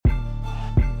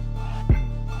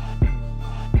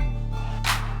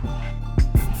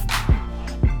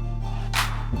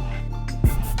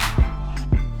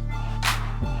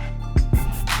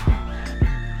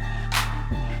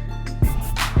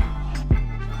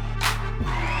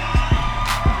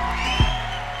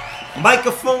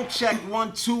Microphone check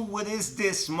 1 2. What is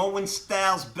this? Moe and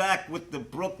Styles back with the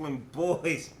Brooklyn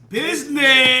Boys.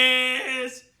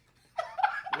 Business.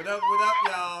 What up,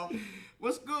 y'all?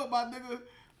 What's good, my nigga?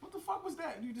 What the fuck was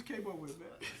that you just came up with, man?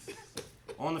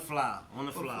 On the fly.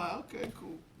 Okay,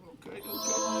 cool. Okay.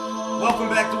 Welcome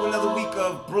back to another week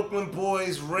of Brooklyn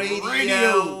Boys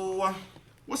Radio.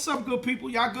 What's up, good people?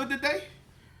 Y'all good today?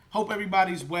 Hope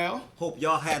everybody's well. Hope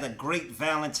y'all had a great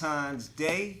Valentine's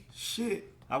Day. Shit.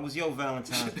 How was your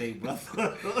Valentine's Day,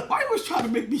 brother? Why you always trying to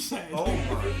make me sad? Oh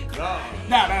my God.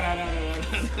 Nah.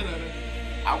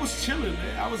 I was chilling,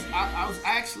 man. I was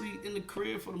actually in the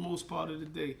crib for the most part of the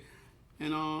day,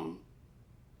 and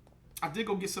I did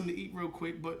go get something to eat real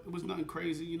quick, but it was nothing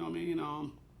crazy, you know what I mean?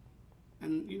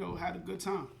 And you know, had a good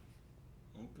time.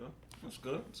 Okay, that's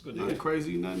good. It's good. Nothing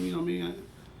crazy, nothing, you know what I mean?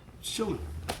 Just chilling.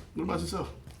 What about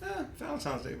yourself? Yeah,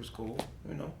 Valentine's Day was cool.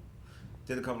 You know,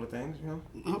 did a couple of things. You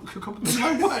know, A couple things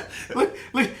like what?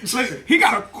 Like, he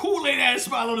got a Kool-Aid ass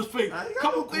smile on his face.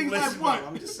 Couple things like what?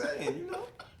 I'm just saying, you know.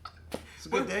 It's a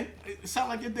good day. It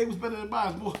sounded like your day was better than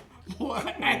mine. More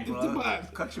active than mine.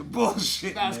 Cut your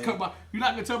bullshit, man. You're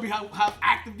not gonna tell me how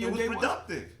active your day was. It was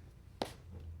productive.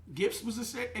 Gifts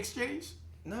was exchanged.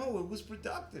 No, it was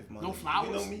productive, man. No flowers,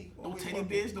 you know me, no teddy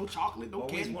bears, no chocolate, no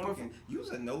always candy, perfume. You's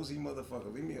a nosy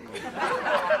motherfucker. Leave me alone.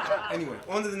 Anyway,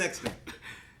 on to the next thing.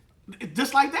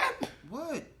 Just like that?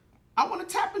 What? I want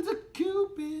to tap into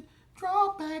Cupid.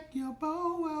 Draw back your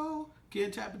bow.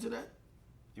 Can't tap into that?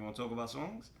 You want to talk about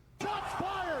songs? Shots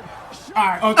fired! All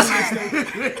right, on to the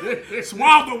next thing.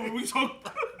 Swallow when we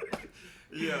talk.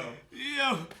 Yo,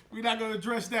 we're not going to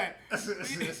address that. That's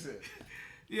it.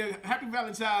 Yeah, happy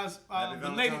Valentine's. Happy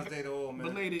Valentine's Day to all, man.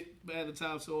 Belated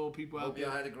Valentine's to all people out Hope there.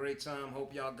 y'all had a great time.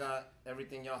 Hope y'all got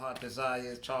everything your heart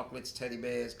desires. Chocolates, teddy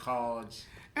bears, cards.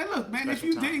 And look, man, if Special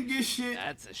you time. didn't get shit,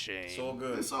 That's a shame. It's all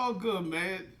good. it's all good,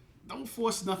 man. Don't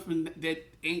force nothing that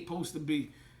ain't supposed to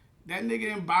be. That nigga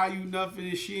didn't buy you nothing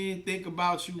and she didn't think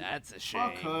about you. That's a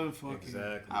shame. Fuck her and fuck him.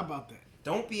 Exactly. How about that?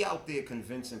 Don't be out there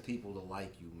convincing people to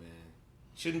like you, man.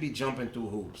 Shouldn't be jumping through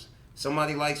hoops.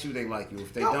 Somebody likes you, they like you.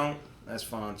 If they don't, that's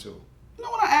fine too. You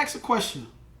know what? I asked a question.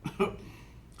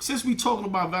 Since we talking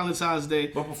about Valentine's Day,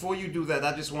 But before you do that,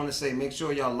 I just want to say, make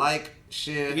sure y'all like,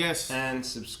 share, Yes. and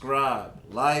subscribe.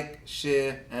 Like,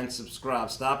 share, and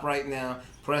subscribe. Stop right now.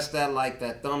 Press that like,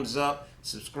 that thumbs up.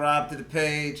 Subscribe to the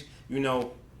page. You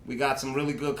know, we got some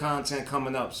really good content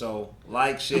coming up. So,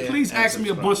 like, share, and please and ask me a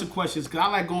subscribe. bunch of questions because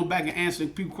I like going back and answering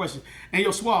people questions. And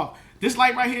yo, Suave, this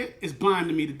light right here is blind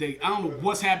to me today. I don't know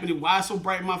what's happening, why it's so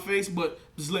bright in my face, but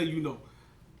just letting you know.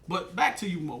 But back to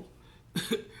you, Mo.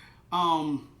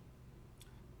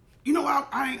 You know what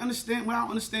I ain't understand? What I don't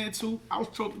understand too. I was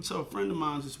talking to a friend of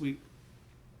mine this week,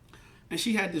 and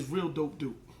she had this real dope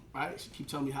dude. Right? She keep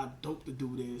telling me how dope the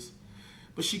dude is,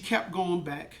 but she kept going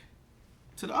back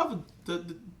to the other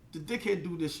the dickhead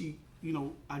dude that she, you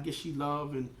know, I guess she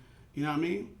loved, and you know what I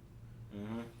mean.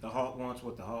 Mm-hmm. The heart wants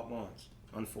what the heart wants.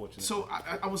 Unfortunately. So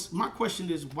my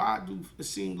question is, why do it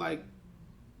seem like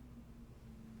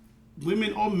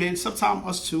women or men, sometimes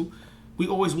us too, we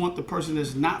always want the person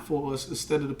that's not for us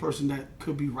instead of the person that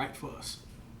could be right for us?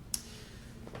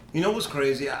 You know what's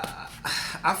crazy?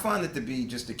 I find it to be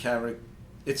just a character.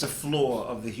 It's a flaw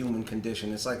of the human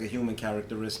condition. It's like a human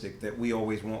characteristic that we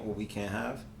always want what we can't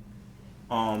have.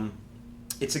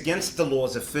 It's against the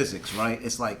laws of physics, right?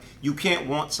 It's like you can't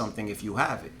want something if you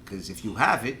have it, because if you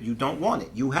have it, you don't want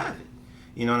it. You have it.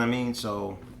 You know what I mean?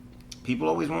 So people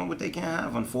always want what they can't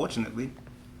have, unfortunately.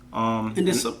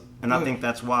 And I think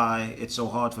that's why it's so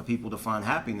hard for people to find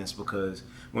happiness, because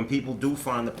when people do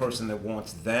find the person that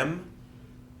wants them,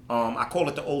 I call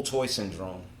it the old toy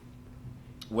syndrome.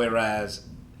 Whereas,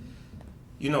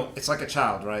 you know, it's like a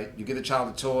child, right? You get a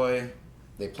child a toy,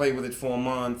 they play with it for a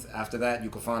month. After that, you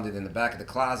can find it in the back of the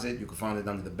closet, you can find it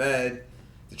under the bed.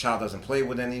 The child doesn't play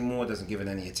with it anymore, doesn't give it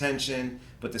any attention.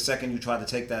 But the second you try to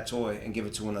take that toy and give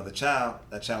it to another child,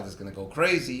 that child is going to go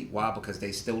crazy. Why? Because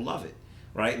they still love it.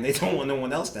 Right? And they don't want no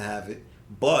one else to have it.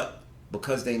 But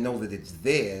because they know that it's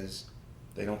theirs,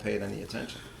 they don't pay it any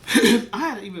attention. I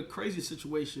had an even crazy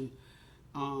situation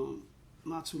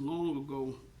not too long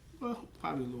ago. Well,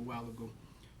 probably a little while ago.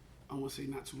 I won't say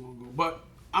not too long ago. But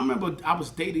I remember I was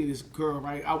dating this girl,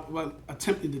 right? I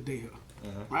attempted to date her,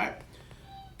 right?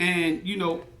 And, you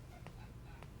know,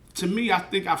 to me, I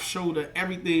think I've showed her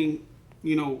everything,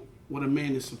 you know, what a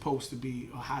man is supposed to be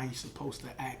or how he's supposed to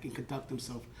act and conduct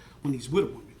himself when he's with a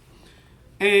woman.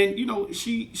 And, you know,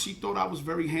 she thought I was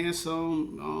very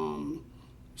handsome.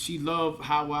 She loved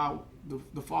how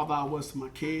the father I was to my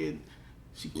kid.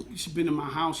 She been in my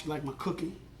house. She liked my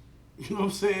cooking. You know what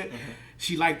I'm saying?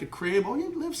 She liked the crib. Oh,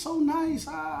 you live so nice.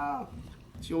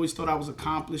 She always thought I was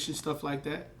accomplished and stuff like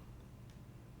that.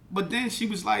 But then she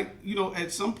was like, you know,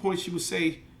 at some point she would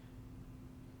say,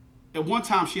 at one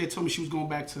time she had told me she was going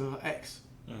back to her ex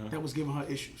that was giving her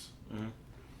issues.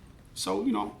 So,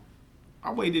 you know,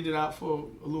 I waited it out for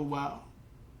a little while,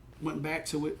 went back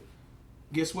to it.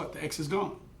 Guess what? The ex is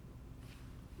gone.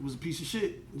 It was a piece of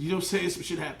shit. You know what I'm saying? Some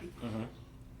shit happened.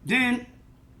 Then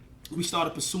we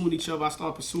started pursuing each other. I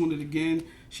started pursuing it again.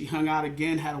 She hung out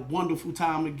again, had a wonderful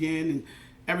time again, and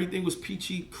everything was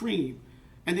peachy cream.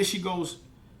 And then she goes,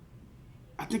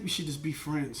 I think we should just be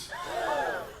friends.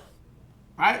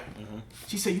 Right?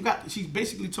 She said, she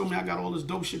basically told me I got all this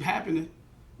dope shit happening,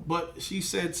 but she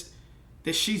said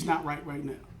that she's not right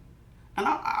now. And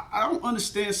I don't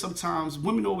understand sometimes.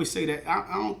 Women always say that.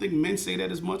 I don't think men say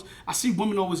that as much. I see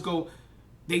women always go,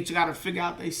 they got to figure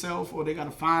out themselves, or they got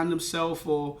to find themselves,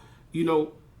 or, you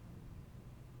know.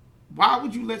 Why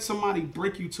would you let somebody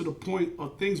break you to the point,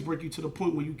 or things break you to the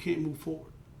point where you can't move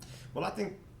forward? Well, I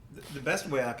think the best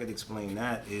way I could explain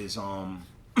that is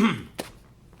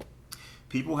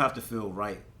people have to feel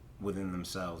right within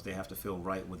themselves. They have to feel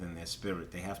right within their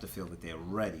spirit. They have to feel that they're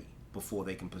ready before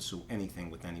they can pursue anything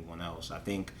with anyone else. I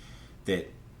think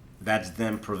that's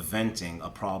them preventing a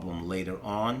problem later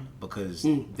on, because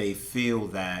they feel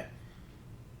that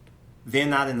they're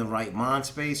not in the right mind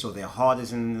space, or their heart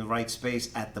isn't in the right space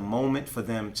at the moment for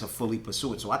them to fully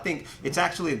pursue it. So I think it's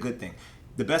actually a good thing.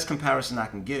 The best comparison I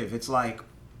can give, it's like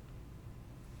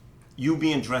you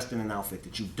being dressed in an outfit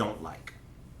that you don't like,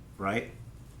 right?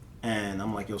 And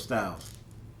I'm like, yo, Styles,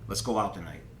 let's go out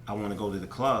tonight. I want to go to the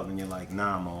club. And you're like,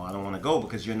 nah, Mo, I don't want to go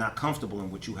because you're not comfortable in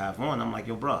what you have on. I'm like,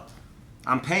 yo, bro,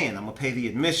 I'm paying. I'm going to pay the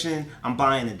admission. I'm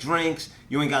buying the drinks.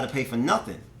 You ain't got to pay for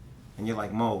nothing. And you're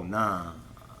like, Mo, nah,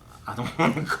 I don't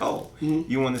want to go.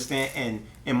 You understand? And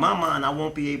in my mind, I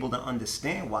won't be able to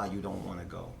understand why you don't want to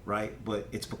go, right? But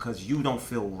it's because you don't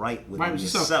feel right with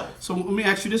yourself. So let me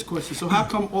ask you this question. So how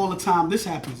come all the time this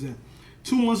happens then?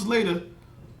 2 months later,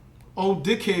 old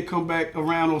dickhead come back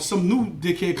around, or some new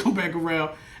dickhead come back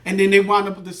around, and then they wind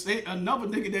up with another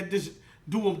nigga that just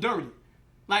do them dirty.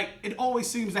 Like, it always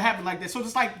seems to happen like that. So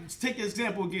just like, take an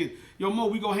example again. Yo, Mo,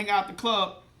 we go hang out at the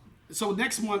club. So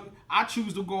next month, I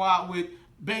choose to go out with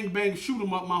Bang Bang Shoot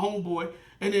 'em Up, my homeboy,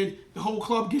 and then the whole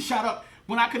club gets shot up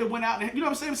when I could have went out and, you know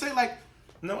what I'm saying? I'm saying, like,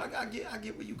 no, I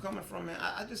get where you coming from, man.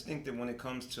 I just think that when it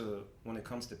comes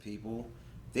to people,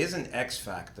 there's an X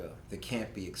factor that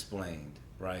can't be explained,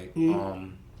 right?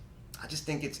 I just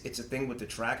think it's a thing with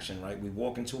attraction, right? We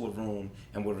walk into a room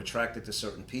and we're attracted to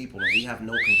certain people, and we have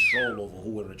no control over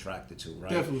who we're attracted to, right?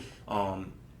 Definitely.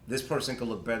 This person could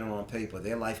look better on paper.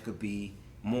 Their life could be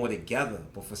more together,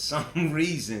 but for some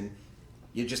reason,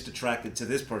 you're just attracted to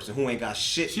this person who ain't got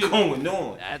shit going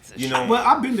on. That's you know. Well,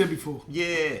 I've been there before.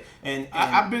 Yeah, and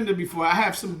I've been there before. I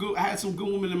had some good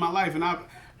women in my life, and I've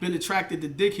been attracted to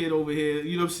dickhead over here.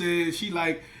 You know what I'm saying? She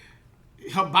like,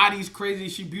 her body's crazy.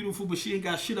 She beautiful, but she ain't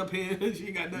got shit up here. She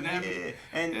ain't got nothing happening. Yeah,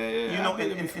 and you know,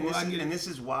 and this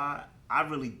is why I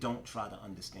really don't try to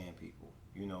understand people.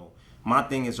 You know, my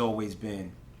thing has always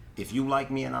been, if you like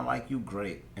me and I like you,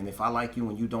 great. And if I like you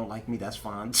and you don't like me, that's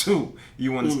fine too.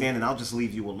 You understand? And I'll just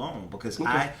leave you alone, because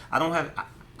I don't have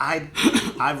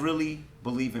I really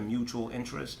believe in mutual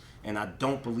interest, and I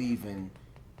don't believe in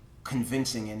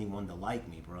convincing anyone to like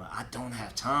me, bro. I don't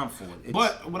have time for it.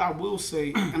 But what I will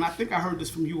say, and I think I heard this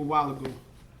from you a while ago,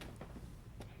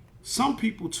 some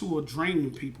people too are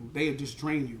draining people. They just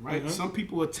drain you, right? Some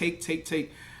people are take.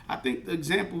 I think the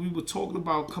example we were talking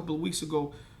about a couple of weeks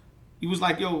ago, he was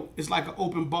like, yo, it's like an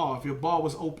open bar. If your bar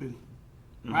was open,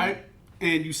 right?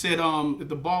 And you said if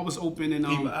the bar was open and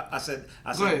I said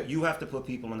you have to put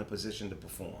people in a position to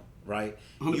perform, right?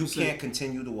 100%. You can't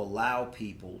continue to allow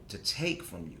people to take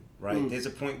from you, right? There's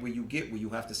a point where you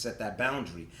have to set that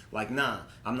boundary. Like, nah,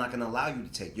 I'm not going to allow you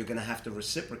to take. You're going to have to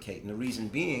reciprocate. And the reason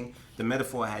being, the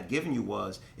metaphor I had given you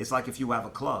was, it's like if you have a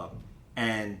club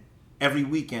and every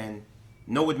weekend,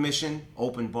 no admission,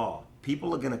 open bar.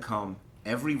 People are going to come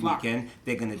every weekend.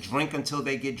 They're going to drink until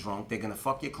they get drunk. They're going to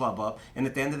fuck your club up. And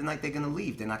at the end of the night, they're going to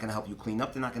leave. They're not going to help you clean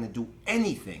up. They're not going to do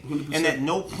anything. 100%. And at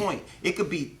no point, it could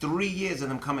be 3 years of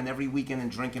them coming every weekend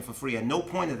and drinking for free. At no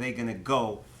point are they going to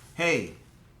go, hey,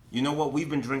 you know what? We've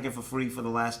been drinking for free for the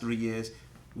last 3 years.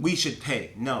 We should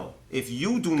pay. No. If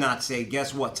you do not say,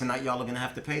 guess what? Tonight y'all are going to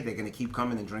have to pay. They're going to keep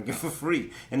coming and drinking for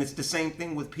free. And it's the same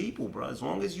thing with people, bro. As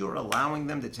long as you're allowing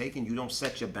them to take and you don't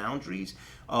set your boundaries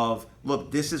of,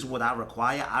 look, this is what I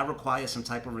require some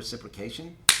type of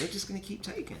reciprocation, they're just going to keep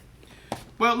taking.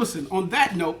 Well, listen, on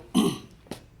that note,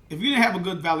 if you didn't have a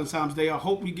good Valentine's Day, I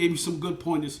hope we gave you some good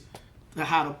pointers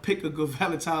how to pick a good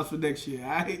Valentine's for next year.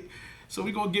 All right. So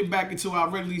we're gonna get back into our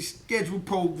regularly scheduled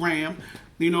program,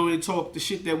 and talk the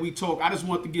shit that we talk. I just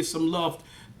want to get some love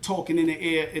talking in the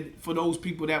air and for those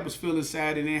people that was feeling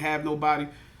sad and didn't have nobody.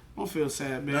 Don't feel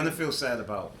sad, man. Nothing to feel sad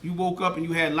about. You woke up and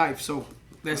you had life, so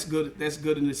that's good. That's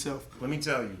good in itself. Let me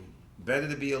tell you, better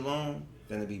to be alone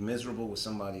than to be miserable with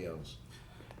somebody else.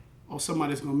 Or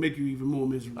somebody that's gonna make you even more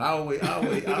miserable. I always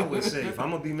say, if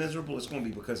I'm gonna be miserable, it's gonna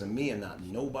be because of me and not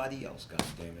nobody else. God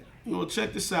damn it.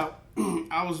 Check this out.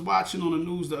 I was watching on the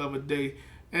news the other day,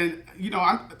 and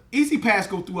Easy Pass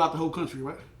go throughout the whole country,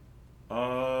 right?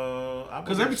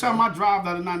 Because every time I drive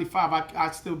down the 95,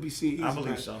 I still be seeing Easy Pass. I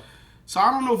believe so. So I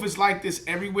don't know if it's like this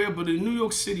everywhere, but in New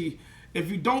York City,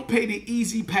 if you don't pay the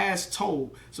Easy Pass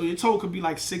toll, so your toll could be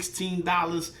like $16,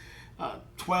 $12,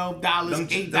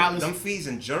 $8. Them fees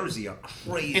in Jersey are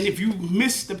crazy. And if you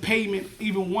miss the payment,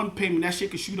 even one payment, that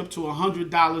shit could shoot up to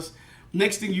 $100.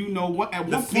 Next thing you know,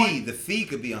 the fee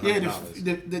could be $100.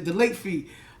 Yeah, the late fee.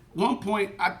 One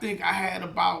point, I think I had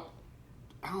about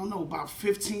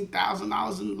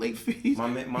 $15,000 in late fees. My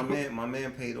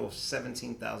man paid off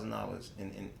 $17,000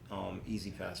 in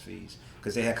Easy Pass fees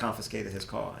because they had confiscated his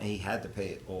car and he had to pay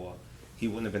it or he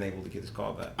wouldn't have been able to get his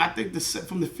car back. I think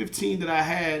from the 15 that I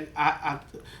had, I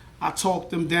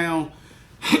talked them down,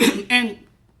 and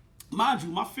mind you,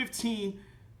 my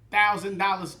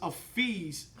 $15,000 of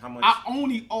fees, how much? I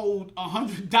only owed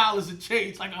 $100 and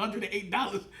change, like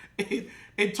 $108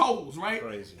 in tolls, right?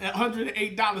 Crazy.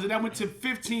 $108, and that went to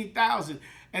 $15,000,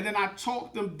 and then I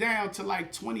talked them down to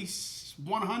like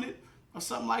 $2,100 or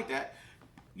something like that.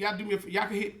 Y'all do me y'all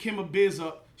can hit Kimma Biz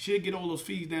up. She'll get all those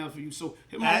fees down for you. So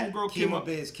hit my homegirl Kimma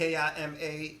Biz,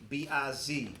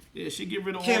 KIMABIZ. Yeah, she'll get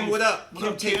rid of Kim, all what up? What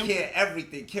Kim up, take Kim? care of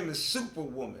everything. Kim is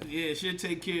superwoman. Yeah, she'll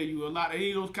take care of you. A lot of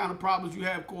any of those kind of problems you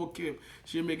have, call Kim.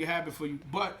 She'll make it happen for you.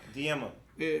 But DM her.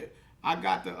 yeah, I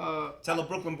got the tell her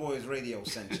Brooklyn Boys Radio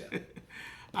sent you.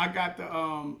 I got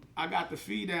the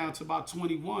fee down to about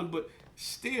 21, but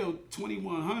still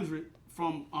 2,100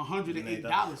 from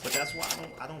 $108. But that's why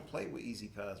I don't play with Easy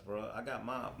Pass, bro. I got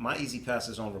my Easy Pass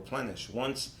is on replenish.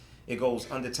 Once it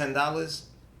goes under $10,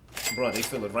 bro, they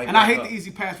fill it right. And I hate up. the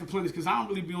Easy Pass replenish because I don't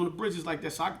really be on the bridges like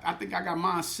that. So I think I got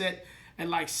mine set at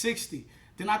like 60.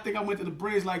 Then I think I went to the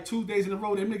bridge like 2 days in a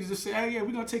row. Them niggas just say, "Hey, yeah,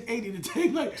 we're gonna take 80 today."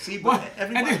 Like, see, but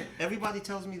everybody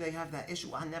tells me they have that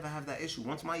issue. I never have that issue.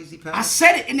 Once my Easy Pass I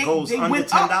said it, and they under went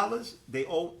 $10,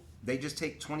 they just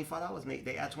take $25 and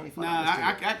they add $25. Nah,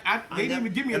 they didn't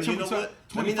even give me a $25.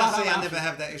 Let me not say I never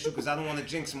have that issue because I don't want to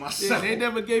jinx myself. Yeah, they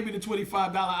never gave me the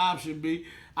 $25 option, B.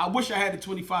 I wish I had the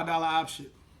 $25 option.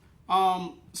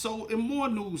 So in more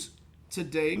news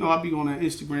today, I be on that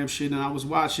Instagram shit, and I was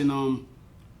watching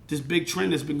this big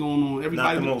trend that's been going on.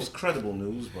 Everybody, not the most credible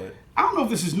news, but I don't know if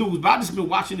this is news, but I just been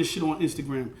watching this shit on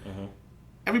Instagram.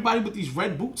 Everybody with these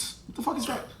red boots. What the fuck is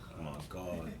that? Oh my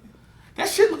god. That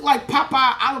shit look like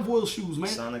Popeye olive oil shoes, man.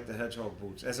 Sonic the Hedgehog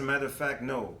boots. As a matter of fact,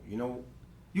 no. You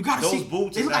gotta those see,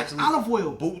 boots they is look like actually olive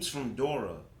oil. Boots from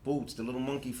Dora. Boots, the little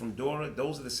monkey from Dora.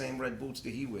 Those are the same red boots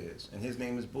that he wears, and his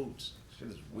name is Boots. Shit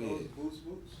is weird.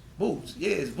 Boots. Yeah,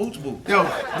 it's Boots. Yo,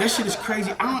 that shit is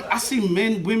crazy. I see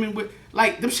men, women with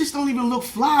them shits don't even look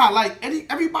fly. Like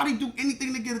everybody do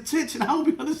anything to get attention. I don't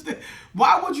even understand.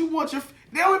 Why would you want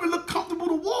they don't even look comfortable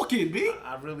to walk in, B.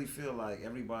 I really feel like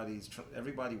everybody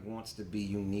wants to be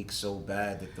unique so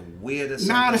bad that the weirder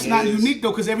that's not unique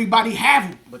though, because everybody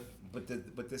have them. But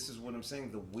this is what I'm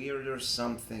saying. The weirder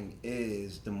something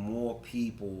is, the more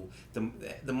people,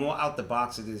 the more out the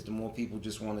box it is, the more people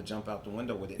just want to jump out the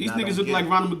window with it. These niggas look like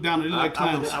Ronald McDonald. They look like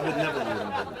clowns. I would never wear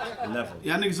them boots. Never.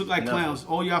 Y'all niggas look like clowns.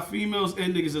 All y'all females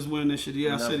and niggas that's wearing this shit.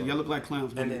 Yeah, I said it. Y'all look like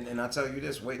clowns. And I tell you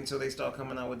this: wait until they start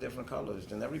coming out with different colors,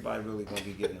 then everybody really gonna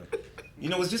be getting them.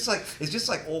 It's just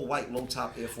like all white, low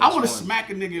top Air Force. I want to smack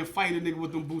a nigga and fight a nigga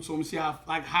with them boots on and see how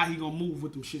he gonna move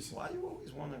with them shits. Why you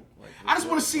always want to? I just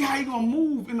want to see how he gonna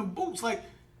move in the boots. Like,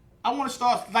 I want to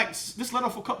start just let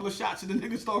off a couple of shots and the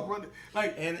nigga start running.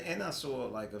 Like, and I saw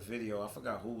like a video. I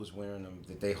forgot who was wearing them.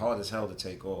 That they hard as hell to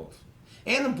take off.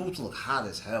 And them boots look hot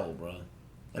as hell, bro.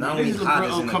 And I don't mean hot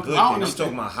as in a good thing. I'm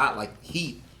talking about hot like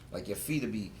heat, like your feet to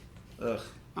be. Ugh.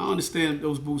 I understand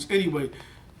those boots. Anyway,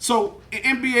 so in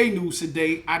NBA news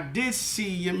today, I did see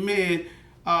your man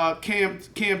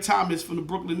Cam Thomas from the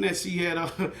Brooklyn Nets. He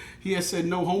had said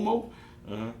no homo.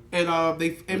 And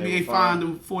NBA fined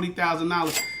him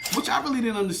 $40,000, which I really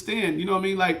didn't understand. You know what I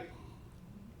mean? Like,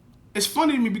 it's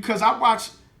funny to me because I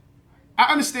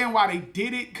understand why they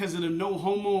did it because of the no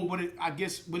homo and what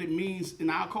it means in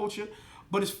our culture.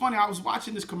 But it's funny. I was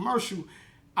watching this commercial.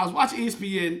 I was watching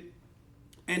ESPN,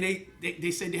 and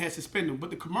they said they had suspended him. But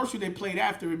the commercial they played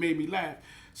after it made me laugh.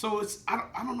 So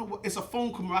I don't know what, it's a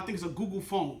phone commercial. I think it's a Google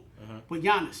phone with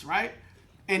Giannis, right?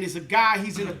 And it's a guy,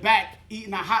 he's in the back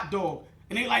eating a hot dog.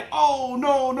 And they like, oh,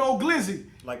 no, Glizzy.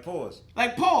 Like pause.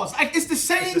 Like it's the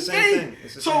same thing.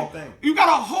 It's the same thing. You got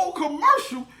a whole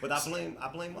commercial. But I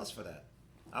blame us for that.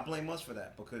 I blame us for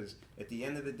that because at the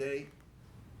end of the day,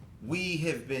 we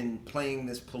have been playing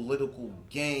this political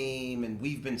game and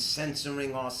we've been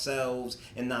censoring ourselves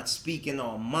and not speaking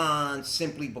our minds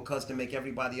simply because to make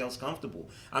everybody else comfortable.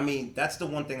 I mean, that's the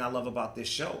one thing I love about this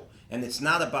show. And it's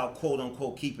not about quote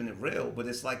unquote keeping it real, but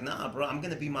it's like, nah, bro, I'm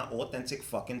going to be my authentic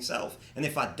fucking self. And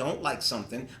if I don't like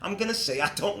something, I'm going to say I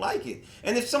don't like it.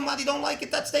 And if somebody don't like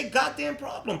it, that's their goddamn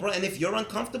problem, bro. And if you're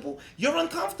uncomfortable, you're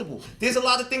uncomfortable. There's a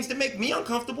lot of things that make me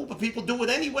uncomfortable, but people do it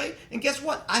anyway. And guess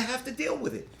what? I have to deal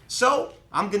with it. So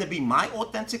I'm going to be my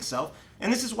authentic self.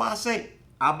 And this is why I say,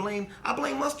 I blame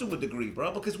us to a degree,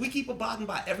 bro, because we keep abiding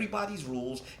by everybody's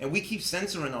rules and we keep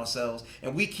censoring ourselves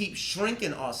and we keep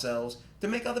shrinking ourselves to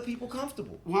make other people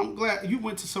comfortable. Well, I'm glad you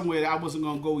went to somewhere that I wasn't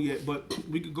going to go yet, but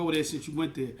we could go there since you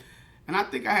went there. And I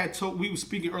think we were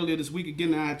speaking earlier this week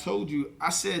again, and I told you,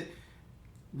 I said,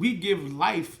 we give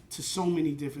life to so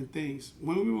many different things.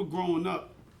 When we were growing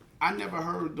up, I never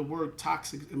heard the word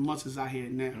toxic as much as I hear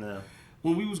it now. No.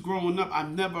 When we was growing up, I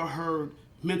never heard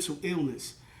mental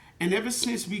illness. And ever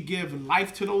since we give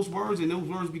life to those words and those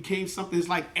words became something, it's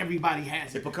like everybody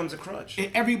has it. It becomes a crutch.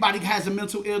 Everybody has a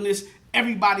mental illness.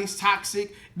 Everybody's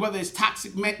toxic, whether it's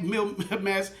toxic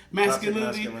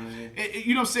masculinity.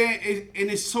 You know what I'm saying?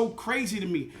 And it's so crazy to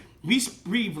me. We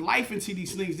breathe life into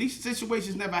these things. These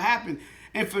situations never happen.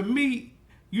 And for me,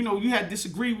 you know, you had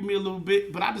disagreed with me a little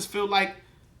bit, but I just feel like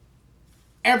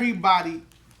everybody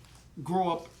grow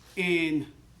up in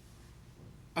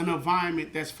an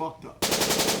environment that's fucked up.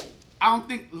 I don't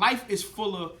think life is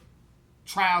full of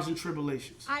trials and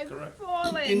tribulations. I've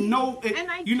fallen. And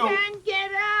I can't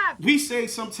get up. We say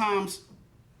sometimes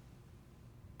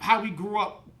how we grew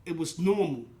up, it was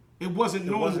normal. It wasn't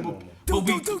normal. But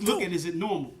we look at it as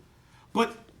normal.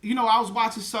 But, you know, I was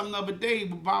watching something the other day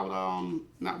about,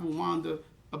 not Rwanda,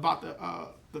 about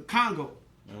the Congo.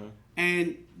 Mm-hmm.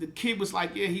 And the kid was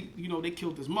like, yeah, they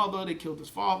killed his mother, they killed his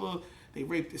father, they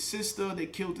raped his sister, they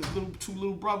killed his two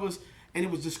little brothers. And it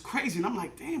was just crazy. And I'm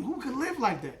like, damn, who could live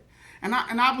like that? And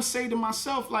I would say to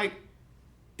myself, like,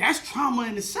 that's trauma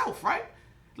in itself, right?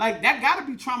 Like, that got to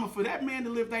be trauma for that man to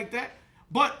live like that.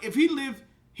 But if he lived,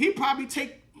 he'd probably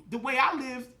take the way I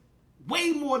lived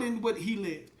way more than what he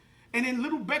lived. And then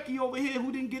little Becky over here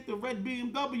who didn't get the red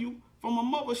BMW from her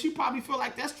mother, she probably feel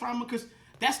like that's trauma because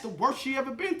that's the worst she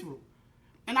ever been through.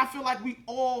 And I feel like we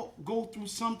all go through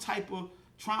some type of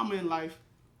trauma in life.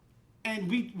 And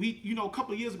we you know, a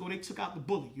couple of years ago, they took out the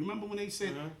bully. You remember when they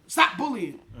said, stop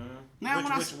bullying? Now,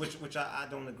 which I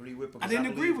don't agree with. Because I didn't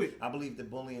agree with. I believe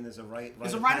that bullying is a rite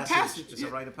of passage. It's a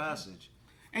rite of passage.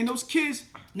 And those kids,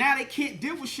 now they can't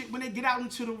deal with shit when they get out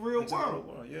into the real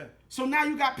world. Yeah. So now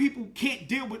you got people who can't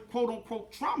deal with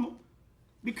quote-unquote trauma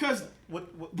because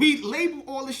we label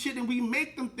all this shit and we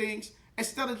make them things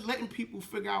instead of letting people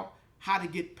figure out how to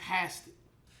get past it.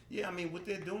 Yeah, I mean, what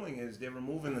they're doing is they're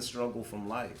removing the struggle from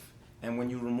life. And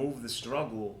when you remove the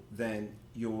struggle, then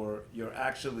you're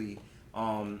actually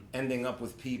ending up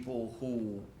with people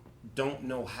who don't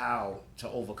know how to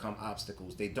overcome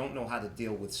obstacles. They don't know how to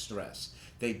deal with stress.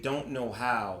 They don't know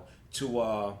how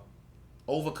to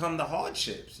overcome the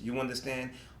hardships. You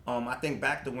understand? I think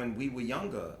back to when we were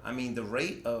younger. I mean, the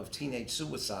rate of teenage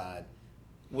suicide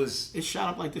was... It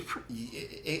shot up like this.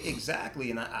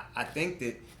 Exactly. And I think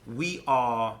that we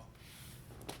are...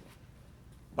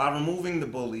 By removing the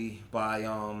bully, by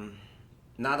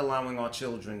not allowing our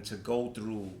children to go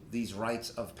through these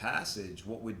rites of passage,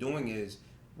 what we're doing is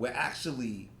we're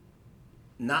actually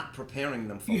not preparing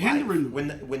them for life. Hindering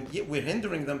them. We're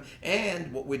hindering them,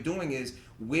 and what we're doing is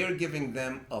we're giving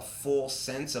them a false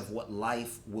sense of what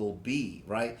life will be,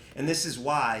 right? And this is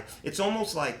why it's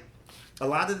almost like a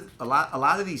lot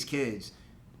of these kids,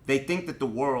 they think that the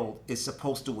world is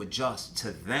supposed to adjust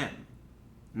to them.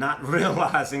 Not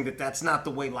realizing that that's not the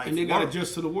way life works. And they got to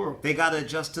adjust to the world. They got to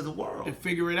adjust to the world. And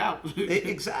figure it out.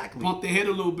 Exactly. Bump their head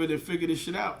a little bit and figure this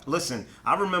shit out. Listen,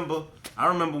 I remember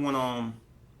when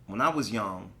I was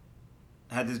young,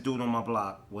 I had this dude on my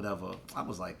block, whatever.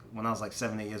 When I was like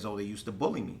 7, 8 years old, they used to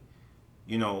bully me.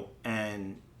 You know,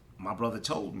 and my brother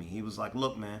told me, he was like,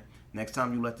 look, man, next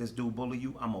time you let this dude bully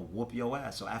you, I'm going to whoop your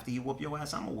ass. So after he whoop your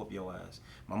ass, I'm going to whoop your ass.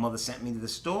 My mother sent me to the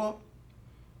store.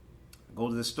 I go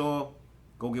to the store.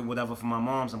 Go get whatever for my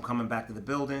mom's. I'm coming back to the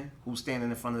building. Who's standing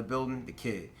in front of the building? The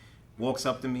kid. Walks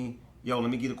up to me. Yo,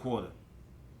 let me get a quarter.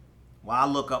 While I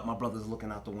look up, my brother's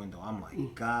looking out the window. I'm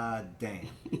like, God damn.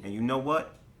 And you know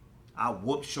what? I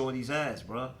whooped Shorty's ass,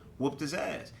 bro. Whooped his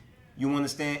ass. You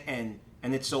understand?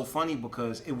 And it's so funny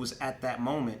because it was at that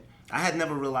moment I had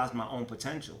never realized my own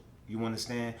potential. You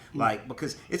understand? Like,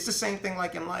 because it's the same thing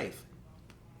like in life.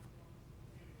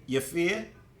 Your fear,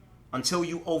 until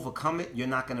you overcome it, you're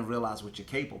not going to realize what you're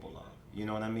capable of. You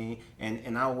know what I mean?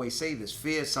 And I always say this: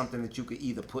 fear is something that you could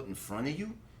either put in front of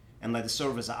you and let it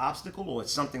serve as an obstacle, or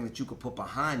it's something that you could put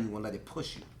behind you and let it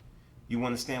push you. You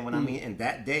understand what I mean? And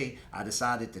that day, I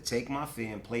decided to take my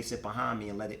fear and place it behind me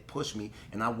and let it push me,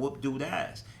 and I whooped dude's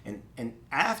ass. And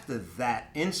after that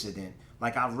incident,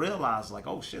 like, I realized, like,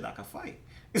 oh shit, I can fight.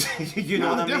 You know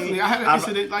what I mean? Definitely. I had an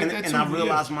incident like that too. And I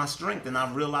realized my strength, and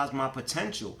I realized my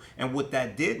potential. And what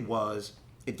that did was,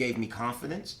 it gave me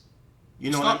confidence.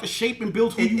 You know, start to shape and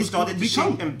build who you it started to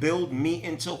become. shape and build me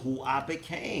into who I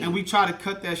became. And we try to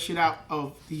cut that shit out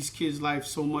of these kids' life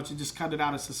so much, and just cut it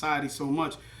out of society so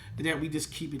much, that we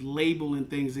just keep it labeling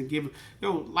things and giving.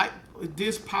 Like,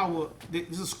 this power.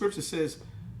 There's a scripture says,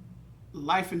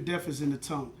 life and death is in the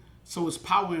tongue. So it's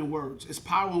power in words. It's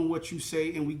power in what you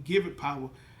say, and we give it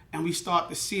power, and we start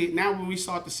to see it. Now when we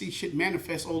start to see shit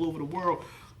manifest all over the world,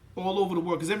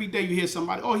 because every day you hear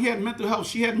somebody, oh, he had mental health,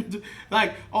 she had mental,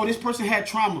 like, oh, this person had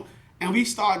trauma, and we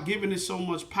start giving it so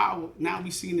much power. Now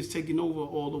we seeing this taking over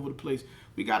all over the place.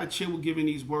 We got to chill with giving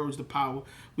these words the power.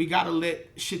 We got to let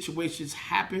situations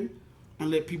happen and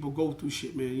let people go through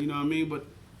shit, man. You know what I mean? But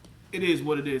it is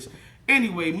what it is.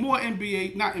 Anyway, more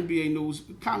NBA, not NBA news,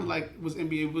 kind of like was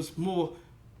NBA, it was more,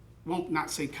 won't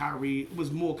not say Kyrie, it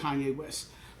was more Kanye West.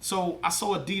 So I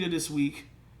saw Adidas this week,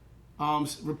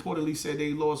 reportedly said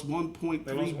they lost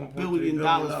 $1.3 billion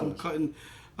from cutting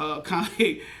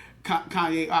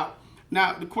Kanye out.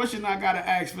 Now, the question I got to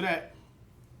ask for that,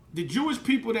 the Jewish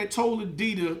people that told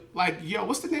Adidas, like, yo,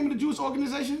 what's the name of the Jewish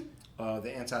organization?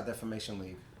 The Anti-Defamation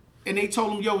League. And they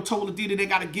told him, told Adidas they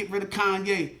got to get rid of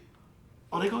Kanye.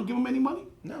 Are they going to give him any money?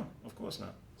 No, of course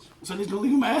not. So they just going to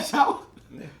leave him ass out?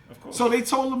 Yeah, of course. So they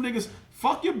told them niggas,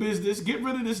 fuck your business, get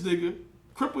rid of this nigga,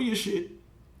 cripple your shit,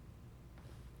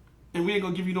 and we ain't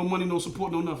going to give you no money, no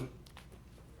support, no nothing.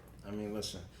 I mean,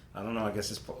 listen, I don't know. I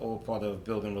guess it's all part of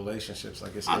building relationships. I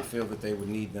guess they feel that they would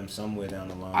need them somewhere down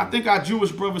the line. I think our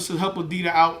Jewish brothers should help Adidas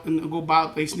out and go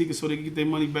buy their sneakers so they can get their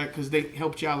money back because they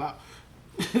helped y'all out.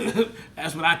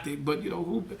 That's what I think. But,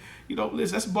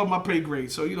 listen, that's above my pay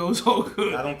grade. So, it's all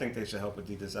good. I don't think they should help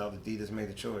Adidas out. Adidas made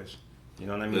a choice. You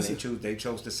know what I mean? Listen. They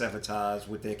chose to sever ties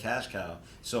with their cash cow.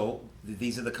 So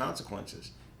these are the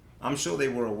consequences. I'm sure they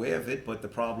were aware of it, but the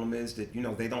problem is that,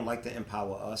 they don't like to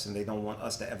empower us, and they don't want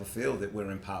us to ever feel that we're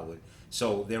empowered.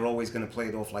 So they're always going to play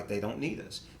it off like they don't need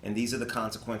us. And these are the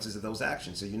consequences of those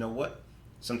actions. So you know what?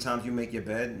 Sometimes you make your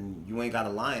bed and you ain't got to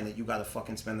lie in it. You got to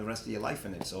fucking spend the rest of your life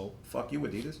in it. So fuck you,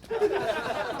 Adidas.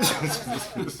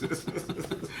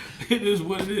 It is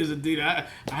what it is, Adidas.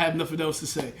 I have nothing else to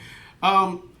say.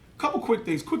 Couple quick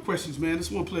things, quick questions, man.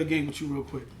 Just want to play a game with you real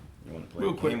quick. You want to play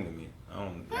a game with me?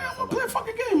 I'm gonna play a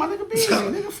fucking game. My nigga be easy.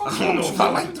 Nigga, fuck I don't know if I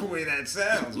like the way that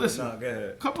sounds. Listen, no, go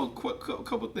ahead.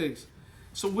 Couple things.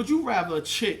 So would you rather a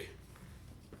chick,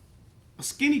 a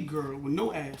skinny girl with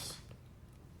no ass,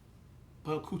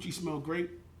 but her coochie smell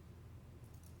great,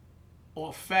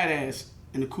 or a fat ass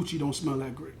and the coochie don't smell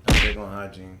that great? I'm big on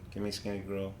hygiene. Give me a skinny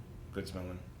girl, good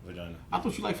smelling vagina. I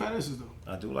thought you like fat asses though.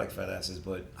 I do like fat asses,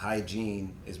 but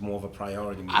hygiene is more of a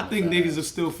priority. I think niggas will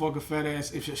still fuck a fat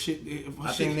ass if your shit.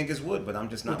 I think niggas would, but I'm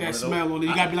just not with one that of those. smell on it.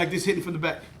 You gotta be like this, hitting from the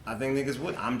back. I think niggas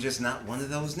would. I'm just not one of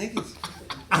those niggas.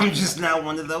 I'm just not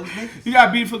one of those niggas. You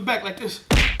gotta beat it from the back like this.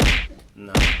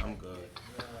 No, I'm good.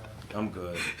 I'm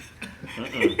good.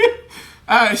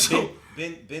 All right, so.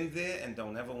 Been there and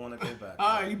don't ever want to go back.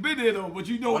 All right, you been there though, but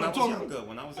you know what I'm talking about.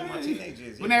 When I was younger, when I was in my teenage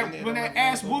years. When that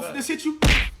ass wolf just hit you.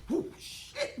 Oh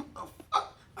shit! All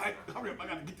right, hurry up! I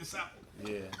gotta get this out.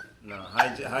 Yeah, no,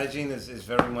 hygiene is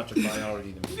very much a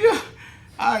priority to me. Yeah.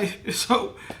 All right,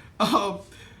 so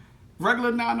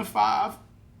regular 9 to 5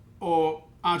 or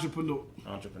entrepreneur?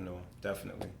 Entrepreneur,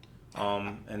 definitely.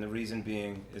 And the reason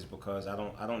being is because I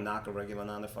don't knock a regular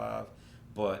 9 to 5,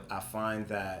 but I find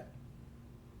that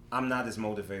I'm not as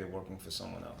motivated working for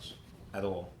someone else at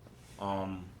all.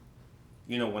 When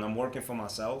I'm working for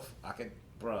myself, I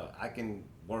can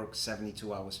work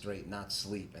 72 hours straight, not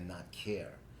sleep and not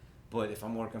care. But if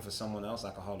I'm working for someone else,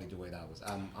 I can hardly do 8 hours.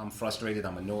 I'm frustrated.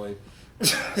 I'm annoyed.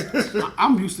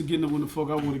 I'm used to getting up when the fuck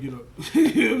I want to get up. You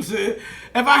know what I'm saying?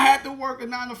 If I had to work a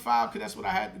 9 to 5, because that's what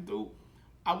I had to do,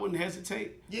 I wouldn't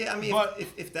hesitate. Yeah, I mean, but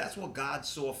if that's what God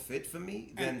saw fit for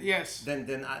me, then yes.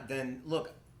 Then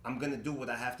look, I'm gonna do what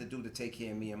I have to do to take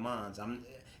care of me and mine.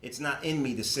 It's not in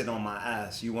me to sit on my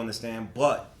ass. You understand?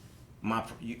 But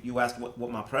you asked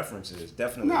what my preference is.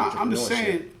 Definitely. No, I'm just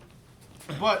saying.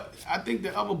 But I think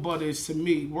the other but is, to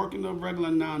me, working a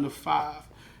regular 9 to 5.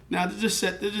 Now they just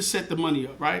set the money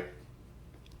up, right?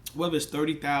 Whether it's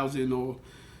 $30,000 or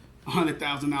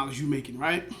 $100,000 you making,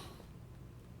 right?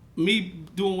 Me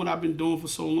doing what I've been doing for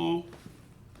so long,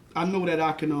 I know that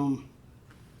I could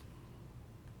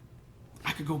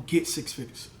go get 6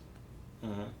 figures.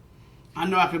 Mm-hmm. I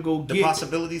know I could go get the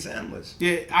possibilities are endless.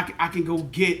 Yeah, I can go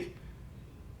get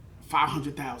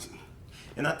 500,000,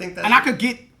 and I think that, and I could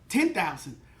get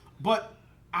 10,000, but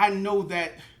I know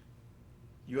that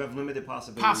you have limited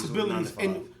possibilities.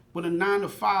 And with a 9 to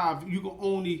 5, you can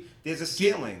only there's a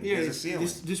ceiling. There's a ceiling.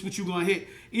 This what you're gonna hit.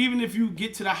 Even if you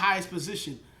get to the highest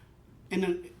position, and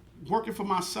then working for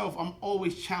myself, I'm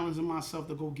always challenging myself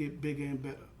to go get bigger and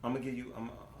better. I'm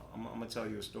gonna tell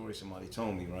you a story somebody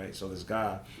told me, right? So this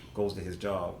guy goes to his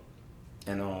job,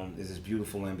 and there's this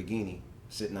beautiful Lamborghini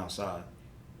sitting outside.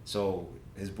 So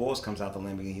his boss comes out the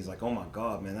Lamborghini. He's like, "Oh my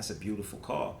God, man, that's a beautiful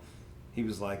car." He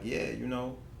was like, "Yeah, you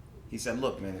know." He said,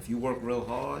 "Look, man, if you work real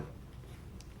hard,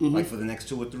 like for the next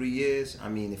 2 or 3 years, I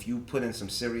mean, if you put in some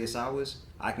serious hours,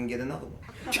 I can get another one."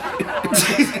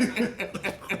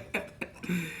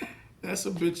 That's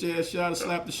a bitch ass shot to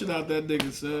slap the shit out that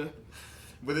nigga, sir.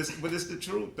 But it's the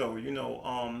truth though, you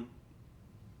know.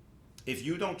 If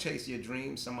you don't chase your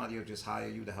dreams, somebody will just hire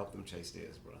you to help them chase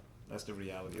theirs, bro. That's the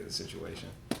reality of the situation.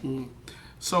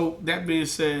 So that being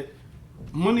said,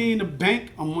 money in the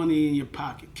bank or money in your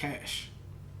pocket, cash?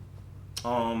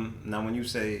 Now when you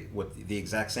say what the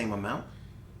exact same amount,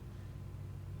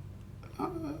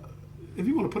 if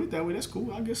you want to put it that way, that's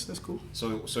cool. I guess that's cool.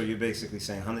 So you're basically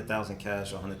saying 100,000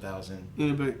 cash or 100,000 in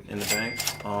the bank. In the bank.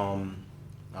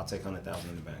 I'll take 100,000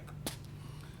 in the bank.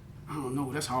 I don't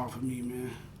know. That's hard for me,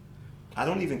 man. I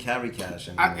don't even carry cash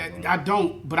anymore. I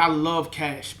don't, but I love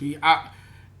cash, B.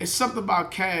 It's something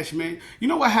about cash, man. You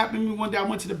know what happened to me one day? I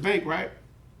went to the bank, right?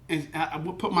 And I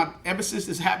would put ever since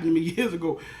this happened to me years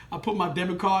ago, I put my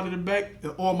debit card in the bank,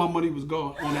 and all my money was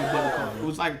gone on that debit card. It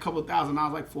was like a couple of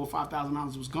 $1,000, like $4,000 or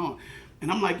 $5,000 was gone.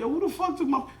 And I'm like, yo, who the fuck took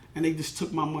my... And they just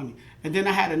took my money. And then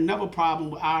I had another problem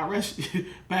with IRS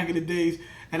back in the days,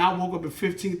 and I woke up and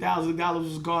 $15,000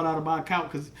 was gone out of my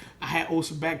account because I had owed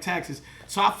some back taxes.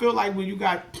 So I feel like when you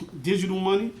got digital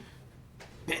money,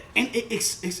 and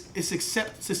it's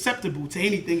susceptible to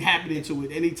anything happening to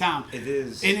it anytime. It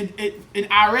is. And in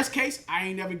IRS case, I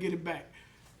ain't never get it back.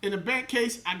 In the bank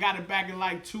case, I got it back in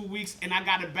like 2 weeks, and I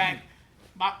got it back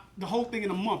the whole thing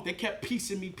in a month. They kept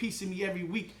piecing me every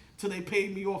week till they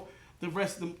paid me off the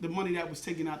rest of the money that was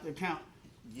taken out the account.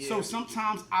 Yeah. So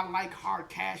sometimes I like hard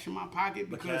cash in my pocket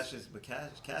because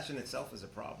cash in itself is a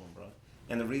problem, bro.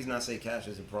 And the reason I say cash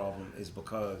is a problem is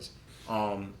because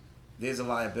there's a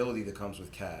liability that comes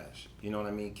with cash. You know what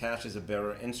I mean? Cash is a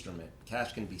bearer instrument.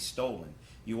 Cash can be stolen.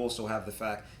 You also have the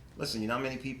fact, listen, you know how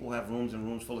many people have rooms and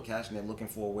rooms full of cash and they're looking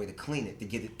for a way to clean it, to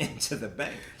get it into the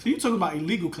bank. So you're talking about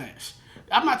illegal cash.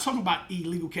 I'm not talking about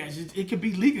illegal cash. It could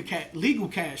be legal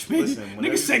cash, man. Listen,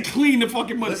 niggas say clean the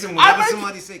fucking money. Listen, whenever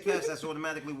somebody say cash, that's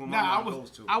automatically what my mind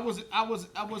goes to. I wasn't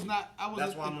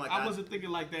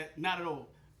thinking like that. Not at all.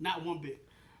 Not one bit.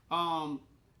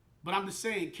 But I'm just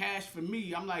saying, cash for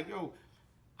me, I'm like, yo,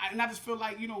 and I just feel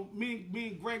like, you know, me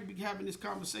and Greg be having this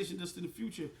conversation just in the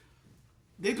future.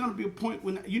 There's gonna be a point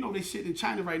when, you know, they shit in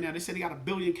China right now. They said they got 1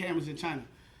 billion cameras in China.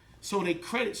 So they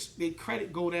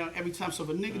credit go down every time. So if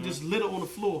a nigga just litter on the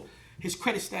floor, his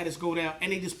credit status go down,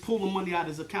 and they just pull the money out of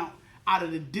his account, out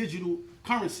of the digital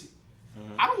currency.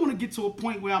 I don't want to get to a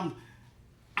point where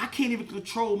I can't even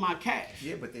control my cash.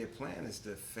 Yeah, but their plan is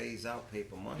to phase out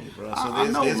paper money, bro. So I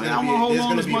know, man. I'm gonna hold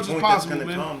on as much as possible,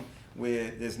 man. Come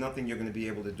where there's nothing you're gonna be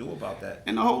able to do about that.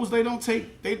 And the hoes, they don't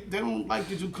like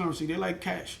digital currency. They like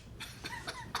cash.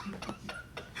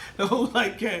 The hoes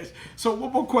like cash. So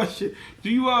one more question. Do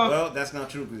you Well, that's not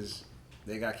true because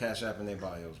they got Cash App in their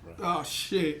bios, bro. Oh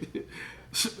shit.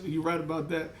 You right about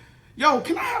that. Yo,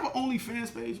 can I have an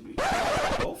OnlyFans page, B?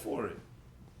 Go for it.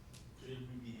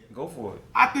 Go for it.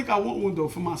 I think I want one though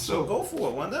for myself. So go for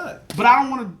it. Why not? But I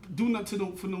don't want to do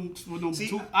nothing for no.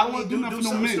 See, I don't want to do nothing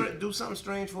for no men. Do something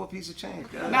strange for a piece of change.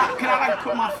 Now, can I like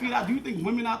put my feet out? Do you think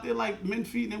women out there like men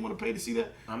feet and they want to pay to see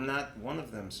that? I'm not one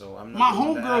of them, so I'm not. My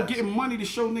homegirl getting money to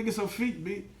show niggas her feet,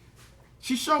 B.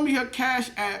 She showed me her Cash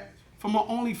App from her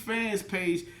OnlyFans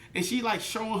page, and she like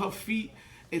showing her feet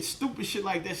and stupid shit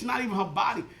like that. She's not even her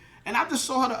body. And I just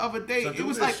saw her the other day. So it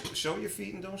was like show your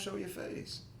feet and don't show your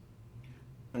face.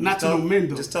 And not to no men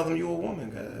though. Just tell them you're a woman.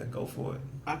 Go for it.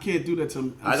 I can't do that to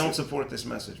them. I don't support this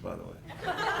message, by the way.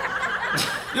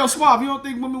 Yo, Suave, you don't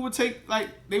think women would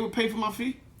they would pay for my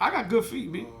feet? I got good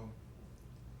feet, B.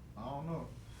 I don't know.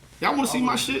 Y'all want to see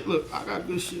my shit? Look, I got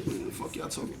good shit, man. Fuck y'all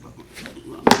talking about.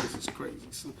 This is crazy.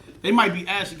 Son. They might be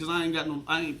ashy because I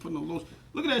ain't putting no lotion.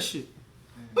 Look at that shit.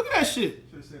 Look at that shit.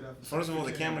 First of all,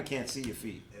 the camera can't see your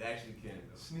feet. It actually can.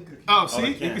 Sneaker can. Oh, see?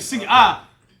 You can see.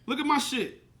 Look at my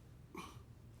shit.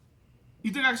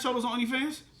 You think I can show those on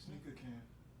OnlyFans? Sneaker can.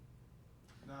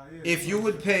 Nah, yeah. If you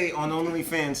would pay on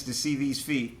OnlyFans to see these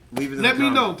feet, leave it in Let the me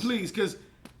know, comments. please, because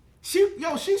she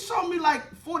showed me like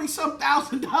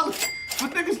 $40,000 for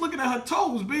niggas looking at her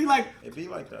toes, being like, It be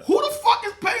like that. who the fuck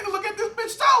is paying to look at this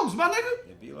bitch toes, my nigga?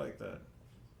 It be like that.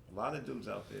 A lot of dudes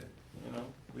out there, you know.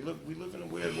 We live in a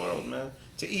weird world, man.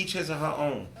 To each his or her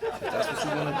own. If that's what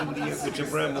you want to do with your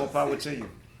bread, more power to you.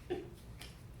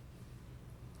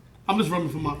 I'm just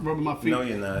rubbing my feet. No,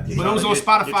 you're not. But those on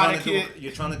Spotify,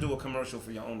 you're trying to do a commercial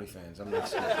for your OnlyFans. I'm not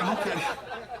stupid. Okay.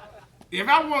 If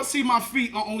I want to see my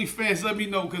feet on OnlyFans, let me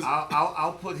know, because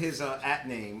I'll put his at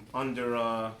name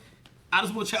under. I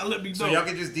just want y'all to let me know. So y'all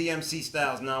can just DM C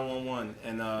Styles 911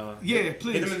 and yeah,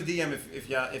 please. hit him in the DM if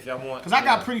y'all want. Because I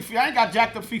got pretty feet. I ain't got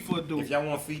jacked up feet for a dude. If y'all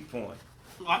want feet porn.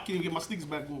 Oh, I can't even get my sneakers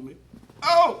back on me.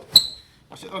 Oh!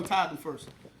 I should untie them first.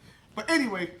 But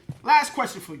anyway, last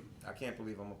question for you. I can't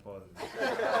believe I'm a part of this.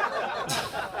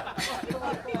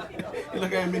 You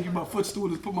look at me, make you my footstool,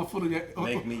 just put my foot on your...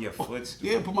 Make me your footstool.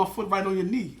 Yeah, put my foot right on your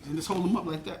knee and just hold them up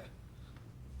like that.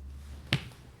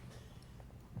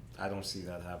 I don't see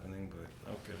that happening, but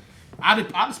okay.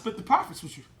 I'd split the profits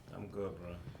with you. I'm good, bro.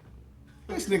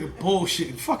 This nigga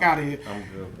bullshitting. Fuck out of here. I'm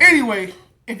good, bro. Anyway,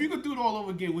 if you could do it all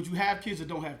over again, would you have kids or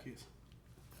don't have kids?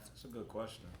 That's a good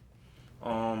question.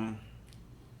 I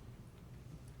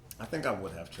think I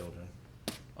would have children.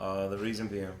 The reason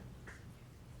being,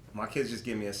 my kids just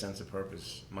give me a sense of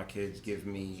purpose. My kids give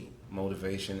me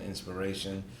motivation,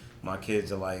 inspiration. My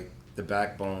kids are like the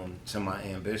backbone to my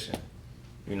ambition.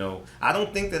 You know, I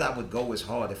don't think that I would go as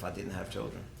hard if I didn't have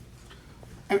children.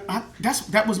 And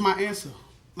that was my answer.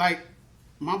 Like,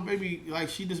 my baby, like,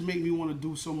 she just made me want to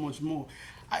do so much more.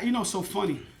 So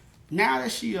funny. Now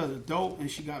that she an adult and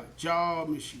she got a job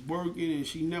and she working and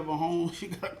she never home, she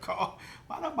got a car.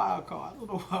 Why'd I buy a car? I don't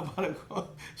know why I bought a car.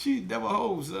 She never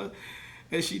home, son.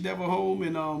 And she never home.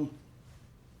 And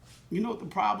you know what the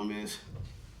problem is?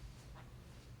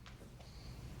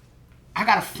 I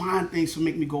gotta find things to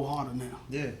make me go harder now.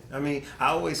 Yeah, I mean, I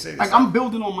always say this. Like, I'm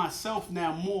building on myself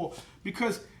now more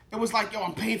because it was like, yo,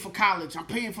 I'm paying for college, I'm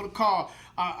paying for the car,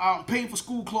 I'm paying for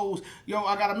school clothes. Yo,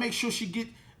 I gotta make sure she get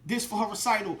this for her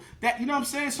recital. That, you know what I'm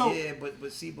saying? So yeah, but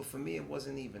for me, it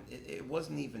wasn't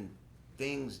even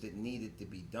things that needed to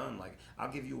be done. Like, I'll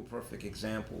give you a perfect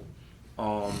example.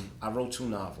 I wrote 2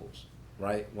 novels,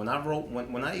 right? When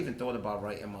I even thought about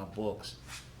writing my books.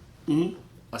 Mm-hmm.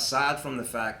 Aside from the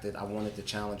fact that I wanted to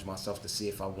challenge myself to see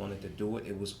if I wanted to do it,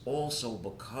 it was also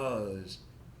because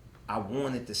I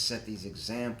wanted to set these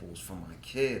examples for my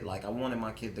kid. Like, I wanted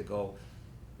my kid to go,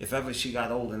 if ever she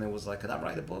got old and it was like, could I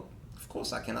write a book? Of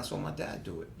course I can. I saw my dad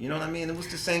do it. You know what I mean? It was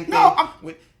the same thing. I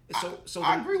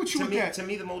agree with you with that. To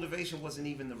me, the motivation wasn't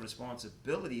even the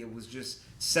responsibility. It was just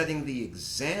setting the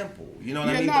example. You know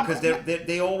what I mean? Because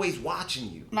they're always watching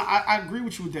you. No, I agree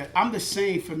with you with that. I'm just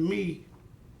saying, for me,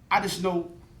 I just know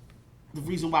the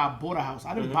reason why I bought a house.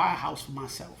 I didn't buy a house for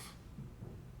myself.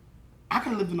 I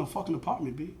could have lived in a fucking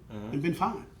apartment, B, and been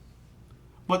fine.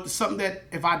 But something that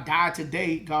if I die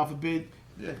today, God forbid,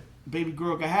 baby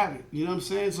girl could have it. You know what I'm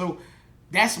saying? So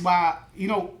that's why,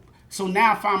 so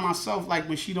now I find myself, like,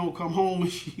 when she don't come home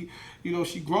and she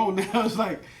grown now, it's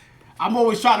like, I'm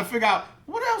always trying to figure out,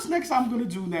 what else next I'm gonna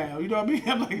do now? You know what I mean?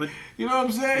 I'm like, you know what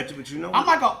I'm saying? But you know I'm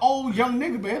like an old young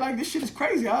nigga, man. Like, this shit is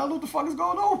crazy. I don't know what the fuck is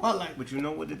going on in my life. But you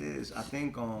know what it is? I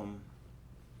think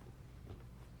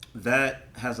that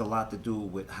has a lot to do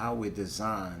with how we're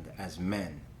designed as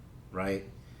men, right?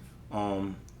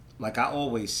 Like I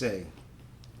always say,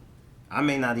 I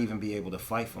may not even be able to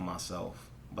fight for myself,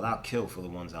 but I'll kill for the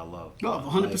ones I love.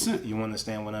 Oh, 100%. Like, you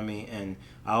understand what I mean? And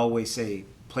I always say,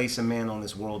 place a man on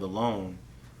this world alone,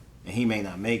 and he may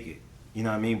not make it. You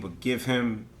know what I mean? But give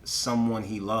him someone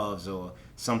he loves or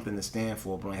something to stand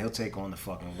for, bro. He'll take on the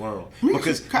fucking world.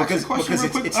 Because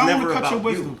it's never about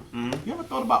you. You ever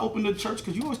thought about opening a church?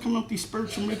 Because you always come up with these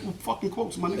spiritual miracle fucking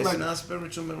quotes, my nigga. It's like, not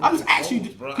spiritual miracle. I'm just asking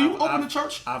you, bro. can you open a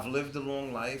church? I've lived a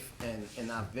long life,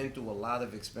 and I've been through a lot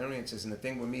of experiences. And the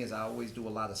thing with me is I always do a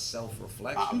lot of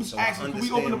self-reflection. I'm just asking, can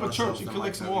we open up a church and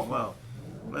collect some offering? Well,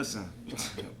 listen,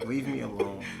 leave me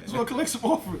alone, man. So collect some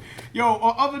offering. Yo,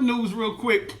 on other news real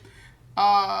quick,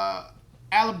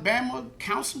 Alabama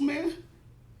councilman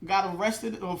got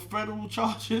arrested on federal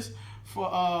charges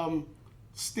for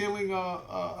stealing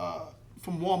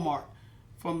from Walmart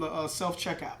from the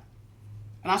self-checkout.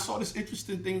 And I saw this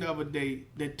interesting thing the other day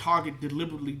that Target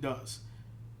deliberately does.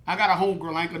 I got a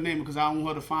homegirl, I ain't gonna name her because I don't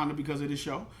want her to find her because of this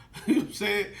show. You know what I'm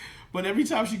saying? But every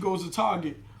time she goes to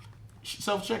Target,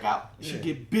 self-checkout, she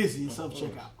get busy in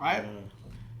self-checkout, right?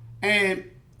 And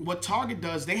what Target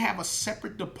does, they have a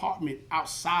separate department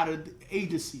outside of the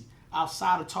agency,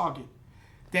 outside of Target,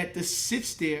 that just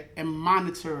sits there and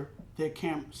monitor their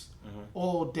cameras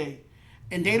all day.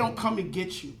 And they don't come and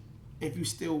get you if you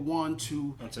steal 1,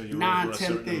 2, 9,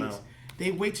 10 things. Amount. They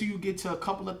wait till you get to a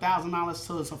couple of $1,000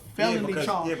 till it's a felony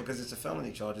charge. Yeah, because it's a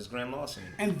felony charge. It's grand larceny.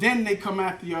 And then they come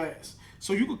after your ass.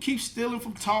 So you could keep stealing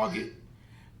from Target,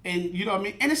 and you know what I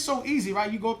mean? And it's so easy,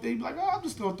 right? You go up there, you be like, oh, I'm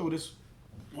just going to throw this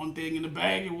one thing in the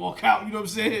bag and walk out, you know what I'm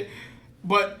saying?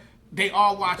 But they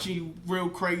are watching you real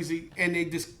crazy, and they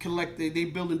just collect, they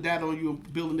building data on you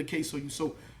and building the case on you.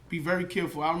 So be very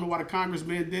careful. I don't know why the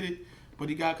congressman did it, but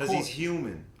he got caught. Because he's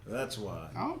human. That's why.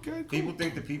 Okay, cool. People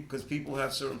think that because people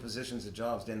have certain positions of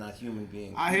jobs, they're not human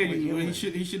beings. I hear you. He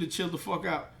should have chilled the fuck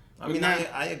out. I mean,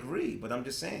 I agree, but I'm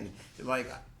just saying,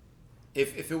 like,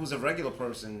 if it was a regular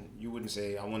person, you wouldn't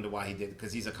say, I wonder why he did it,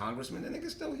 because he's a congressman. The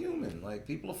nigga's still human. Like,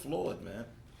 people are flawed, man.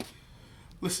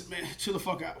 Listen, man, chill the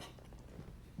fuck out.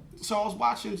 So I was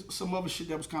watching some other shit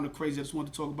that was kind of crazy. I just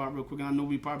wanted to talk about real quick, and I know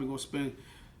we probably gonna spend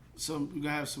we're gonna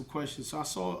have some questions. So I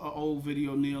saw an old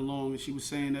video Nia Long, and she was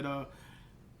saying that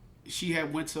she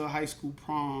had went to a high school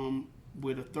prom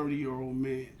with a 30-year-old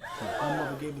man. Her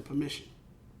mother gave the permission.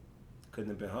 Couldn't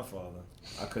have been her father.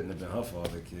 I couldn't have been her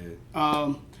father, kid.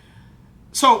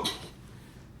 So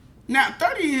now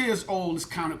 30 years old is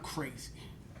kind of crazy.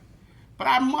 But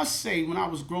I must say, when I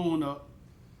was growing up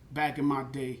back in my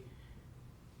day,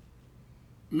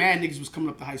 mad niggas was coming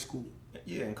up to high school.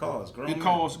 Yeah, in cars,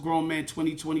 grown men,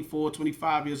 20, 24,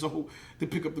 25 years old, to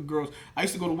pick up the girls. I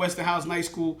used to go to Western House Night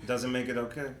School. Doesn't make it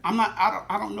okay? I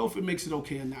don't know if it makes it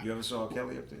okay or not. You ever saw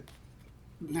Kelly up there?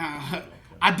 Nah. Okay.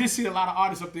 I did see a lot of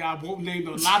artists up there. I won't name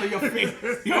a lot of your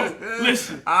favorites. Yo,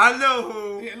 listen. I know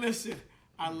who. Yeah, listen.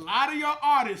 A lot of your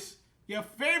artists, your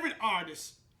favorite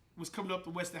artists, was coming up to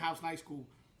Western House Night School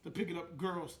to picking up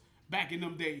girls back in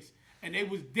them days. And they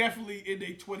was definitely in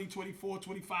their 20, 24,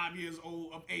 25 years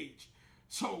old of age.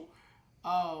 So,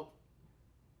 and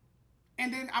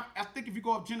then I think if you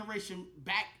go up generation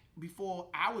back before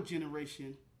our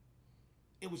generation,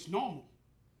 it was normal,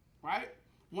 right?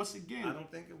 Once again, I don't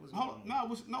think it was normal. No, it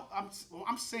was no.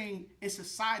 I'm saying in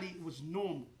society it was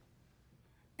normal,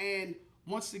 and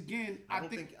once again, I don't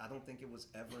think it was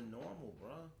ever normal,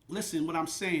 bro. Listen, what I'm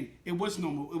saying, it was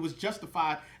normal. It was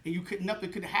justified, and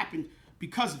nothing could happen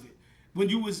because of it. When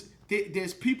you was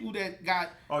there's people that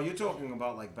got. Oh, you're talking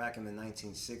about like back in the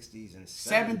 1960s and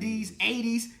 70s,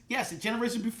 80s. Yes, the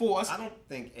generation before us. I don't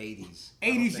think 80s.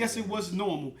 80s, yes, it was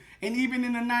normal. And even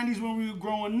in the 90s when we were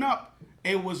growing up,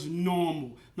 it was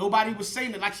normal. Nobody was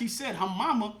saying it. Like she said, her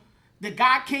mama, the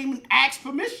guy came and asked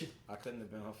permission. I couldn't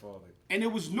have been her father. And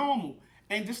it was normal.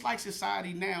 And just like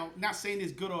society now, not saying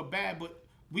it's good or bad, but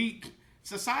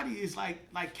society is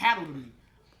like cattle to me.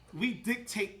 We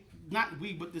dictate. Not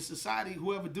we, but the society,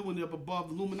 whoever doing it up above,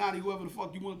 the Illuminati, whoever the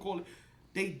fuck you want to call it,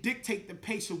 they dictate the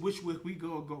pace of which way we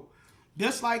gonna go.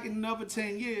 Just like in another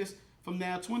 10 years, from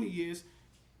now 20 years,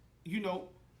 you know,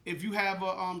 if you have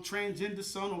a transgender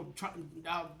son or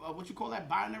what you call that,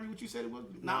 binary, what you said it was?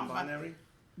 Non-binary?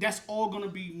 That's all gonna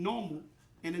be normal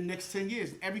in the next 10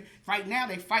 years. Right now,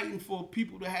 they fighting for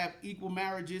people to have equal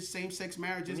marriages, same-sex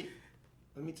marriages.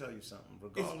 Let me tell you something.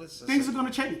 Things are gonna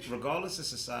change. Regardless of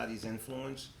society's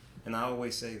influence, and I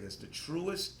always say this, the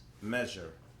truest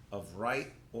measure of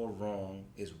right or wrong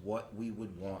is what we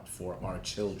would want for our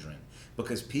children.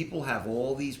 Because people have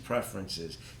all these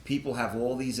preferences, people have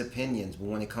all these opinions, but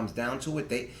when it comes down to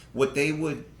it, what they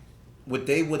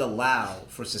would allow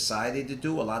for society to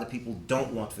do, a lot of people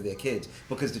don't want for their kids.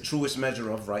 Because the truest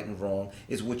measure of right and wrong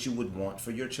is what you would want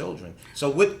for your children. So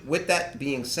with that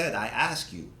being said, I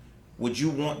ask you, would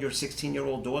you want your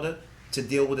 16-year-old daughter to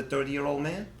deal with a 30-year-old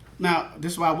man? Now,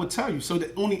 this is what I would tell you. So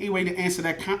the only way to answer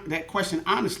that question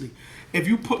honestly, if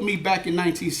you put me back in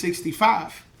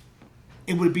 1965,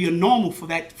 it would be a normal for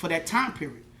that time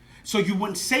period. So you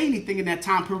wouldn't say anything in that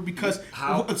time period because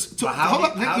I'll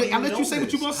let you say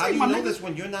what you're gonna say. How do you know this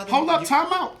when you're not? Hold up,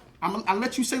 time out. I'll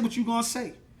let you say what you're gonna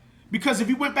say, because if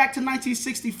you went back to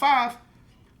 1965,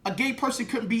 a gay person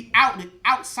couldn't be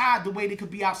outside the way they could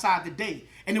be outside today,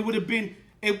 and it would have been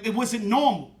it wasn't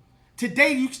normal.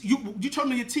 Today, you turn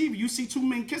on your TV, you see two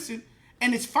men kissing,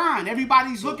 and it's fine.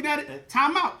 Everybody's looking at it.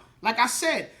 Time out. Like I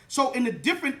said, so in a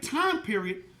different time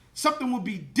period, something would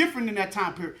be different in that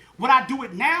time period. Would I do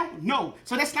it now? No.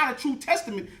 So that's not a true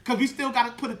testament because we still got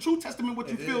to put a true testament what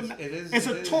you feel. It's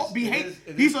a taught behavior.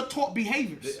 These are taught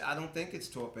behaviors. I don't think it's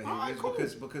taught behaviors right, cool.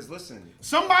 because listen.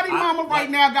 Somebody mama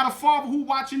right now got a father who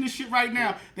watching this shit right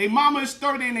now. They mama is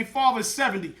 30 and they father is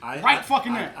 70.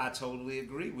 Fucking now. I totally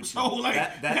agree with you. So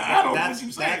like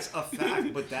that's a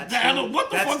fact, but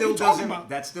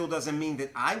that still doesn't mean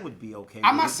that I would be okay.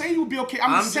 I'm not saying you would be okay.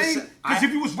 I'm just saying because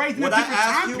if you was raised in a different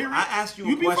time period, I asked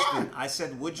you a question. Fine. I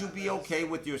said, would you be okay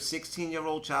with your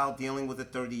 16-year-old child dealing with a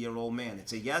 30-year-old man?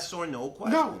 It's a yes or no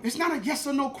question. No, it's not a yes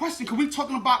or no question because we're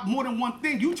talking about more than one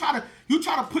thing. You try to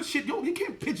put shit. Yo, you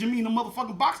can't pigeon me in a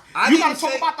motherfucking box. You got to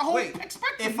talk about the whole spectrum.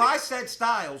 If I said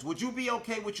Styles, would you be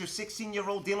okay with your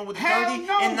 16-year-old dealing with a 30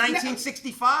 no, in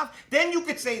 1965? Then you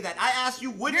could say that. I asked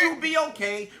you, would you be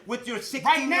okay with your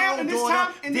 16-year-old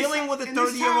daughter dealing with a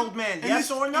 30-year-old man? Yes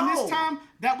or no? In this time,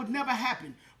 that would never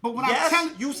happen. But when yes, I'm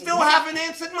telling you still haven't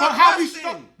answered my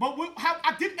question.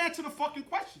 I didn't answer the fucking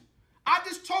question. I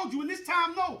just told you in this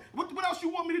time, no. What else you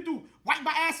want me to do? Wipe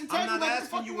my ass and tell I'm you not what the asking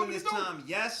fuck you want in me to this do? time,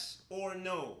 yes or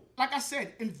no. Like I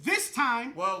said, in this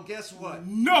time. Well, guess what?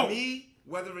 No. Me,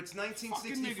 whether it's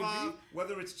 1965,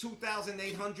 whether it's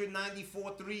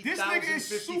 2,894,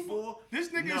 3,054. This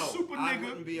nigga is super I nigga.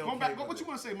 wouldn't be Going okay back, with what you it.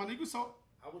 want to say, my nigga? So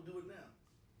I would do it now.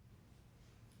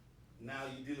 Now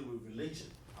you're dealing with religion.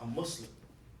 I'm Muslim.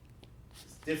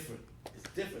 It's different. It's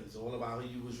different. It's all about how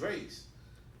you was raised.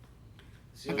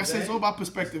 Like I said, it's all about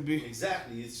perspective, B.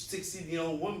 Exactly. It's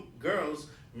 16-year-old girls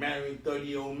marrying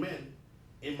 30-year-old men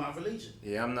in my religion.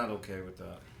 Yeah, I'm not okay with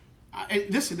that. And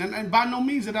listen, and by no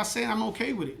means that I say I'm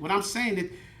okay with it. What I'm saying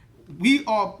is we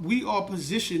are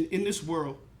positioned in this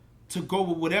world to go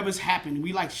with whatever's happening.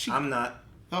 We like sheep. I'm not.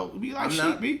 Oh, we like I'm sheep,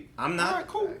 not. B. I'm not. All right,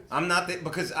 cool. I'm not that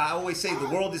because I always say the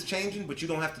world is changing, but you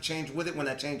don't have to change with it when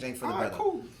that change ain't for the All right, better.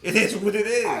 cool. It is what it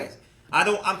is. All right. I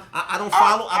don't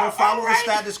follow all the right.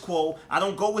 status quo. I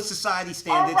don't go with society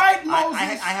standards. All right, Moses.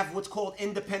 I have what's called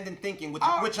independent thinking,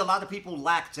 which a lot of people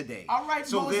lack today. All right,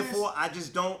 so Moses. therefore, I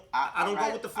just don't. I don't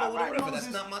go with the flow of the river. Moses.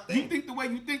 That's not my thing. You think the way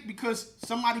you think because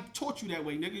somebody taught you that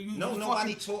way, nigga. No,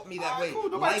 nobody taught me that way. Cool.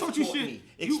 Nobody Life taught you shit. me.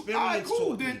 Experience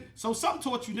taught me. So something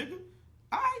taught you, nigga.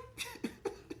 All right.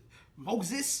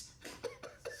 Moses.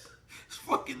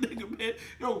 Fucking nigga, man.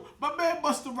 Yo, my man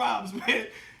Busta Rhymes, man.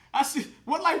 I see,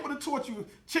 what life would have taught you?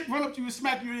 Chick run up to you and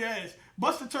smack you in your ass.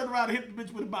 Busta turned around and hit the bitch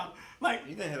with a bottle. Like,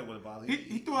 He didn't hit her with a bottle.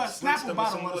 He threw a Snapple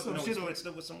bottle or some shit. He spritzed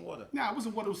it with some water. Nah, it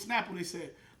wasn't what it was Snapple, they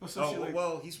said. Or some shit like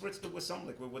Well, he spritzed it with some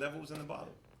liquid, whatever was in the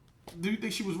bottle. Do you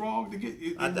think she was wrong to get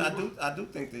it? I do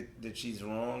think that she's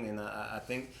wrong, and I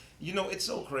think it's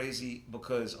so crazy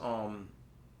because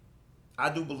I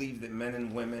do believe that men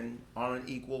and women aren't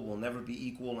equal, will never be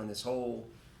equal, and this whole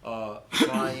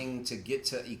trying to get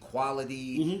to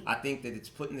equality, Mm-hmm. I think that it's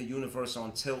putting the universe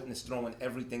on tilt and it's throwing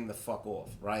everything the fuck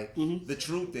off, right? Mm-hmm. The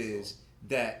truth is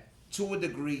that to a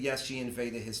degree, yes, she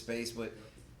invaded his space, but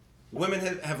women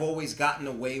have always gotten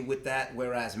away with that,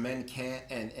 whereas men can't,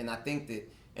 and I think that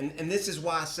and this is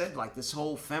why I said, like, this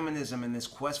whole feminism and this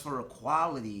quest for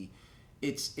equality,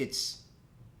 it's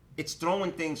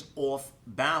throwing things off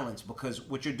balance, because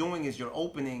what you're doing is you're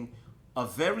opening a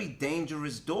very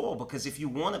dangerous door, because if you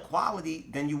want equality,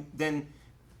 then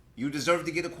you deserve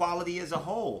to get equality as a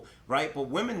whole, right? But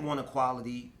women want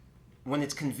equality when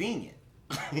it's convenient.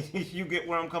 You get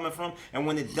where I'm coming from? And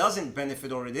when it doesn't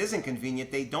benefit or it isn't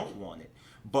convenient, they don't want it.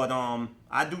 But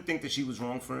I do think that she was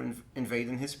wrong for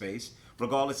invading his space.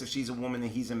 Regardless if she's a woman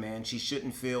and he's a man, she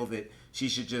shouldn't feel that she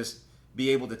should just be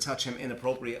able to touch him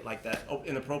inappropriately like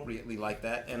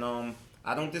that. And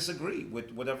I don't disagree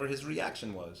with whatever his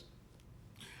reaction was.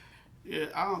 Yeah,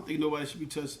 I don't think nobody should be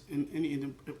touched in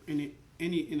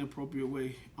any inappropriate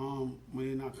way when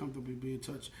they're not comfortable being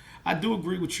touched. I do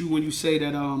agree with you when you say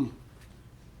that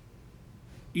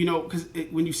because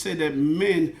when you say that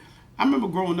men, I remember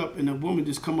growing up and a woman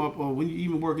just come up, or when you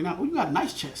even working out, you got a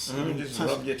nice chest. Just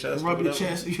rub your chest. Rub your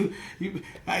chest. You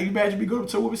imagine me going up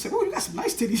to a woman and say, "Oh, you got some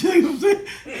nice titties." You know what I'm saying?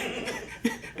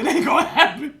 It ain't gonna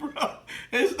happen, bro.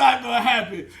 It's not gonna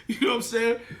happen. You know what I'm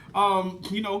saying?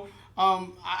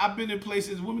 I've been in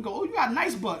places women go, "Oh, you got a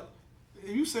nice butt."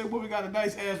 And you say women got a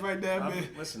nice ass right there, man.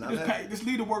 Listen, just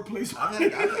leave the workplace. I've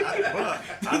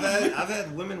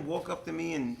had women walk up to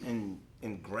me and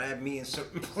grab me in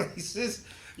certain places.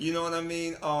 You know what I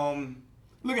mean?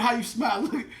 Look at how you smile.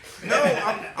 Look. No,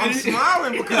 I'm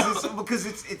smiling because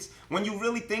it's when you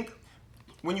really think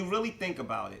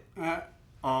about it.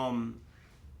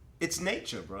 It's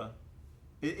nature, bro.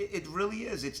 It really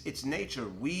is. It's nature.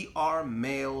 We are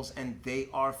males and they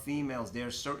are females. There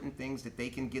are certain things that they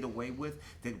can get away with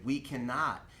that we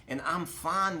cannot. And I'm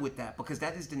fine with that because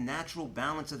that is the natural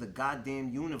balance of the goddamn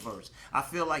universe. I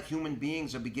feel like human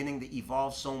beings are beginning to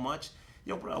evolve so much.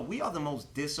 Yo, bro, we are the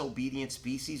most disobedient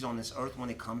species on this earth when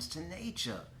it comes to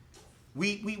nature.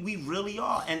 We really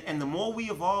are. And the more we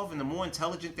evolve and the more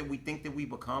intelligent that we think that we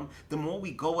become, the more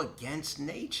we go against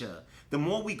nature. The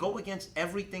more we go against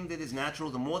everything that is natural,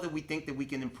 the more that we think that we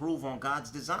can improve on God's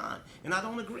design. And I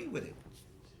don't agree with it.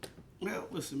 Well,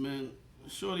 listen, man.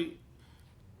 Shorty,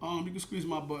 you can squeeze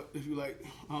my butt if you like.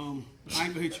 I ain't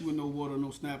gonna hit you with no water, no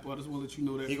Snapple. I just want to let you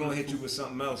know that. He gonna hit you with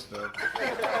something else, though.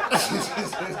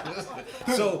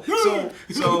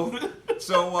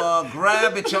 So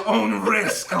grab at your own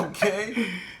risk, okay?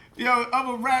 Yo,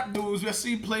 other rap news. I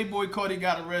see Playboy Cardi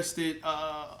got arrested.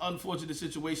 Unfortunate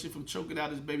situation from choking out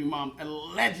his baby mom,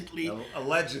 allegedly,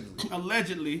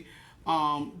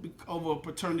 over a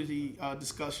paternity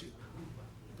discussion.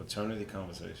 Paternity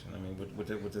conversation. I mean,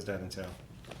 what does that entail?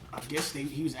 I guess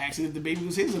he was asking if the baby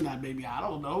was his or not, baby. I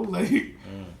don't know. Like,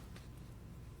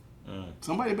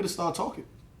 somebody better start talking.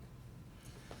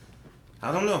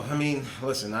 I don't know. I mean,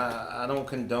 listen, I don't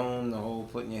condone the whole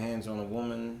putting your hands on a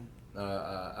woman.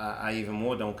 I even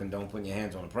more don't condone putting your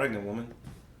hands on a pregnant woman.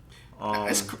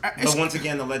 But once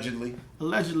again, allegedly.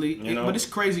 Allegedly. But it's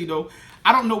crazy, though.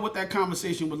 I don't know what that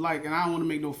conversation was like, and I don't want to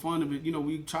make no fun of it. You know,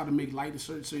 we try to make light of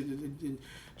certain and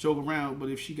joke around, but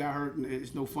if she got hurt,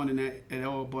 it's no fun in that at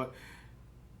all. But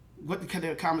what could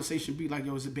that conversation be like?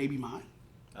 Yo, is the baby mine?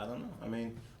 I don't know. I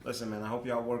mean, listen, man, I hope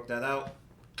y'all work that out.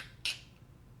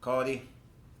 Cardi,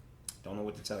 don't know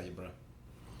what to tell you, bro.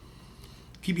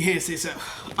 Keep your hands to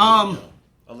yourself.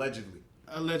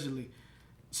 Allegedly.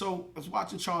 So I was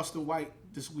watching Charleston White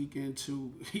this weekend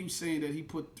too. He was saying that he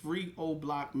put 3 old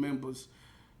block members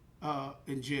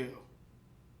in jail.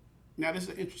 Now this is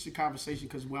an interesting conversation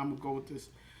because where I'm gonna go with this.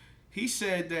 He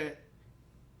said that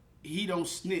he don't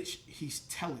snitch, he's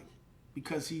telling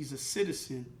because he's a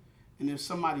citizen, and if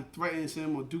somebody threatens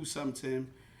him or do something to him,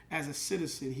 as a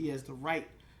citizen, he has the right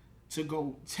to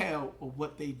go tell of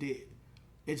what they did.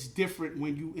 It's different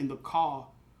when you in the car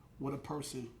with a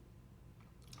person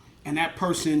and that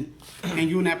person and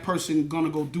you and that person gonna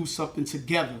go do something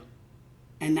together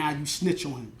and now you snitch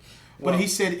on him. But he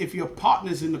said if your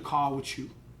partner's in the car with you,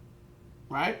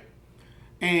 right?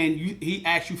 And he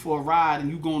asks you for a ride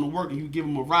and you going to work and you give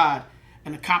him a ride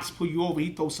and the cops pull you over,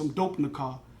 he throws some dope in the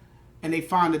car and they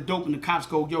find the dope and the cops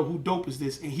go, yo, who dope is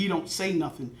this? And he don't say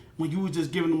nothing when you was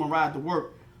just giving him a ride to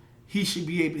work. He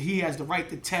has the right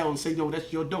to tell and say, yo,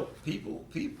 that's your dope. People,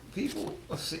 see,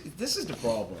 this is the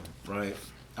problem, right?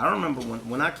 I remember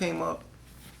when I came up,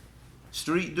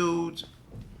 street dudes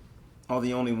are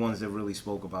the only ones that really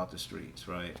spoke about the streets,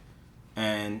 right?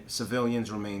 And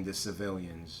civilians remained as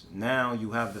civilians. Now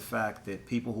you have the fact that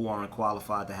people who aren't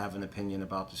qualified to have an opinion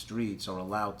about the streets are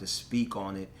allowed to speak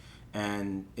on it,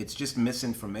 and it's just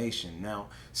misinformation. Now,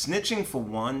 snitching for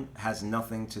one has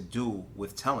nothing to do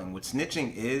with telling. What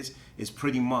snitching is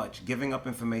pretty much giving up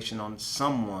information on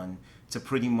someone to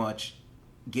pretty much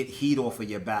get heat off of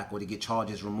your back or to get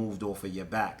charges removed off of your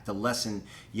back, to lessen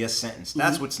your sentence.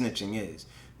 That's what snitching is.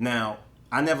 Now,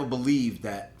 I never believed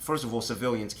that, first of all,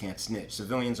 civilians can't snitch.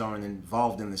 Civilians aren't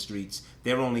involved in the streets.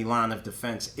 Their only line of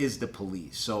defense is the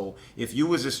police. So if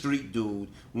you as a street dude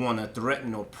want to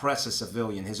threaten or press a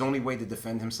civilian, his only way to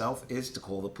defend himself is to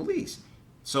call the police.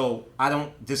 So I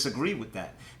don't disagree with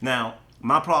that. Now,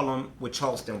 my problem with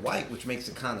Charleston White, which makes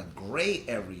it kind of gray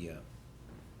area,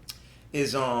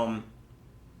 is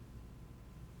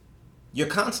you're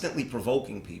constantly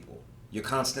provoking people. You're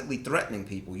constantly threatening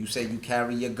people. You say you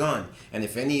carry your gun, and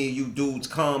if any of you dudes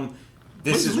come,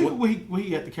 this is legal where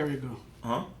he had to carry a gun.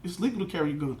 Huh? It's legal to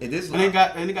carry a gun. It is. And they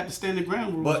got the standing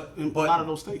ground rules in a lot of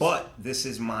those states. But this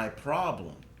is my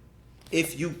problem.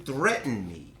 If you threaten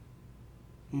me,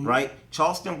 right?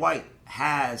 Charleston White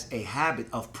has a habit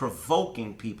of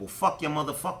provoking people. Fuck your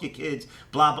mother, fuck your kids,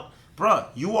 blah blah. Bruh,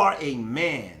 you are a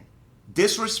man.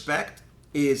 Disrespect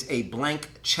is a blank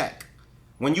check.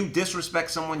 When you disrespect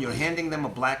someone, you're handing them a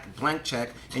blank check,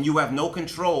 and you have no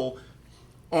control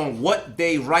on what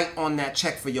they write on that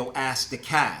check for your ass to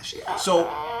cash. So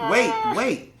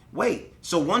wait.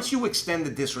 So once you extend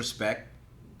the disrespect,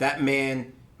 that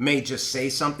man may just say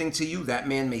something to you. That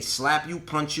man may slap you,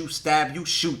 punch you, stab you,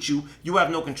 shoot you. You have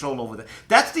no control over that.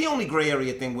 That's the only gray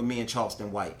area thing with me and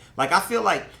Charleston White. Like, I feel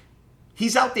like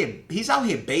he's out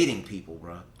here baiting people,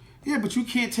 bro. Yeah, but you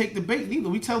can't take the bait neither.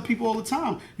 We tell people all the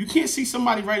time. You can't see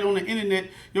somebody right on the internet,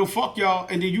 yo, fuck y'all,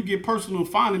 and then you get personal and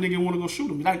find a nigga and want to go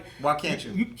shoot him. Like, why can't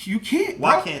you? You can't.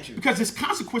 Why bro, can't you? Because there's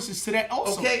consequences to that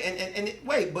also. Okay,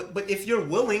 wait, but if you're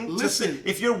willing Listen, to,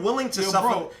 if you're willing to suffer,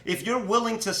 bro, if you're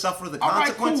willing to suffer the all right,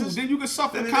 consequences, cool. Then you can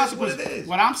suffer then the it is consequences. what it is.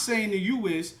 What I'm saying to you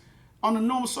is, on the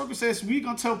normal circumstances, we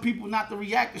gonna tell people not to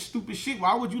react to stupid shit.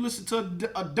 Why would you listen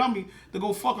to a dummy to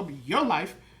go fuck up your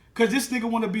life? Because this nigga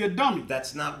want to be a dummy.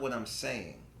 That's not what I'm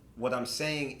saying. What I'm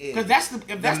saying is, Because that's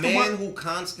the man who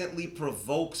constantly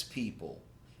provokes people.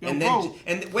 Yo, And bro,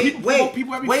 then, people provoke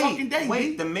people every fucking day,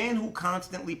 wait. B. The man who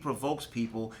constantly provokes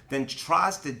people then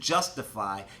tries to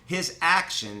justify his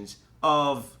actions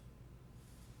of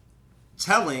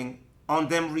telling on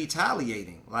them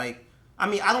retaliating. Like, I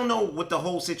mean, I don't know what the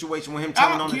whole situation with him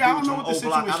telling on the dudes from O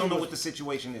Block. I don't know what the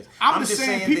situation is. I'm just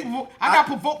saying people. I got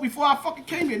provoked before I fucking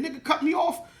came here. Nigga cut me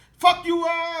off. Fuck you,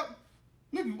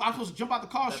 nigga. I was supposed to jump out the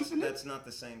car and shoot the nigga. That's not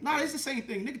the same thing. Nah, it's the same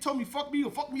thing. Nigga told me fuck me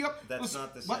or fuck me up. That's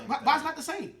not the same thing. Why it's not the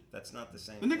same? That's not the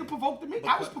same. The nigga provoked me.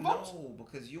 I was provoked. No,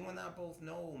 because you and I both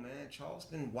know, man.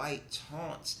 Charleston White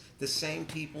taunts the same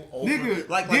people over. Nigga,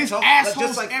 like there's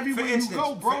assholes everywhere you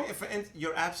go, bro.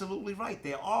 You're absolutely right.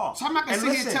 There are. So I'm not gonna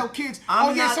sit here and tell kids,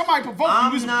 I'm somebody provoked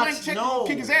you. Use a blank check and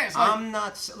kick his ass. Like,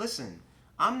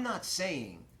 I'm not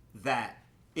saying that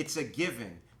it's a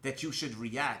given that you should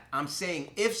react. I'm saying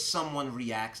if someone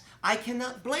reacts, I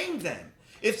cannot blame them.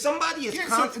 If somebody is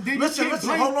listen,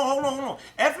 hold on.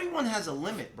 Everyone has a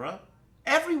limit, bruh.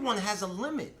 Everyone has a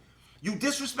limit. You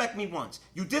disrespect me once.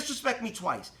 You disrespect me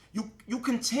twice. You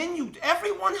continued.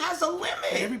 Everyone has a limit.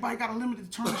 Everybody got a limit to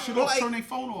turn the shit off, turn their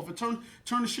phone off, or turn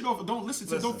the shit off, or don't listen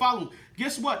to, don't follow them.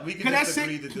 Guess what? We can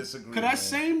disagree to disagree. Because that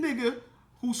same nigga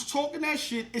who's talking that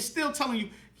shit is still telling you,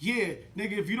 yeah,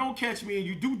 nigga, if you don't catch me and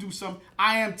you do something,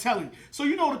 I am telling. So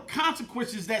you know the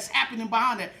consequences that's happening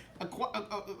behind that.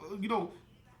 You know,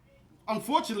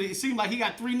 unfortunately, it seemed like he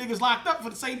got 3 niggas locked up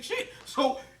for the same shit.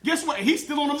 So guess what? He's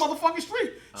still on the motherfucking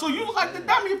street. So you look like the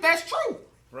dummy if that's true.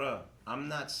 Bruh, I'm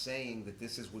not saying that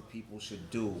this is what people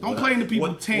should do. Don't play into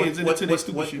people's hands into their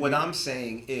stupid shit. What I'm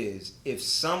saying is, if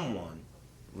someone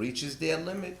reaches their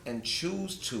limit and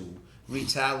choose to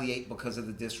retaliate because of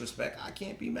the disrespect, I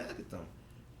can't be mad at them.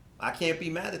 I can't be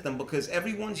mad at them because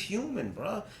everyone's human,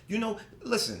 bruh. You know,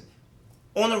 listen,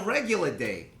 on a regular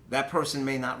day, that person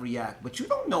may not react, but you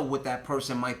don't know what that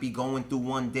person might be going through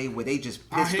one day where they just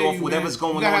pissed off whatever's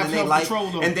going on in their life.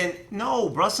 And then, no,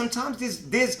 bruh, sometimes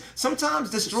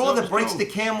sometimes the straw that breaks the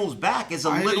camel's back is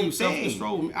a little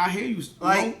thing. I hear you.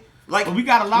 Like, but we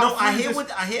got a lot of friends. We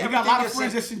got a lot of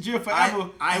friends that's in jail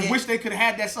forever. I wish they could have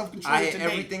had that self-control. I hear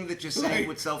everything that you're saying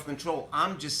with self-control.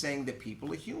 I'm just saying that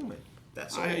people are human.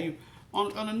 That's all. I hear you.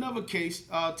 On another case,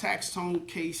 Tax Tone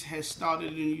case has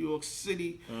started in New York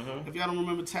City. Mm-hmm. If y'all don't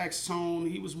remember Tax Tone,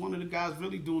 he was one of the guys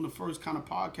really doing the first kind of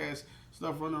podcast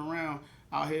stuff running around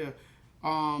out here.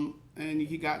 And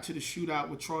he got to the shootout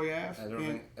with Troy Ave.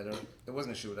 It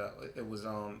wasn't a shootout. It was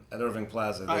at Irving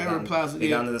Plaza. They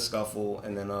got into the scuffle,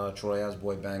 and then Troy Ave's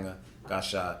boy Banger got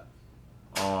shot.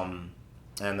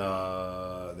 And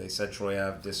they said Troy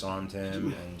Ave disarmed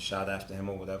him and shot after him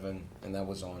or whatever, and that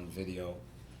was on video.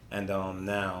 And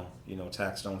now, you know,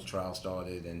 Tax Stone's trial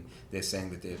started, and they're saying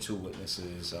that there are 2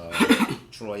 witnesses,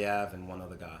 Troy Ave and one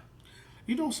other guy.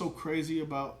 You know what's so crazy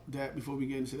about that before we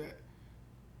get into that?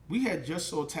 We had just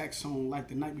saw Tax Stone like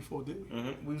the night before, didn't we?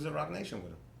 Mm-hmm. We was at Rock Nation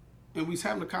with him. And we was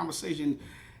having a conversation,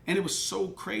 and it was so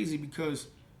crazy because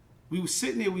we was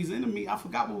sitting there, we was in the meeting, I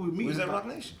forgot what we were meeting about. We was at Rock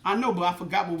Nation. I know, but I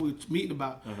forgot what we were meeting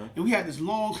about. Mm-hmm. And we had this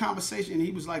long conversation, and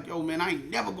he was like, yo, man, I ain't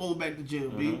never going back to jail,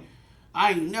 B.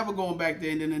 I ain't never going back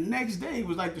there. And then the next day, it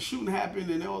was like the shooting happened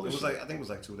and all this shit. I think it was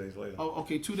like 2 days later. Oh,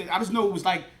 okay, 2 days. I just know it was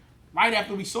like right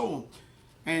after we saw him.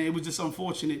 And it was just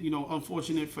unfortunate,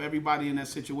 unfortunate for everybody in that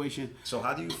situation. So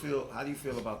how do you feel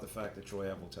about the fact that Troy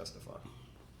Ave will testify?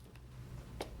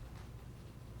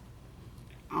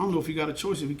 I don't know if he got a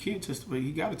choice if he can't testify.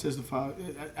 He got to testify.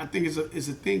 I think it's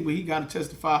a thing where he got to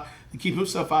testify to keep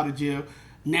himself out of jail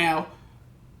now.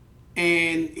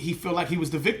 And he felt like he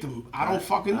was the victim. I don't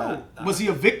fucking know. Was he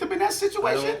a victim in that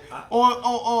situation,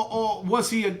 or was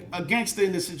he a gangster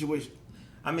in this situation?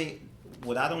 I mean,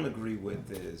 what I don't agree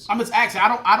with is I'm just asking.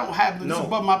 I don't have this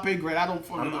above my pay grade. I don't.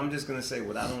 I'm just gonna say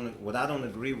what I don't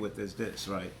agree with is this.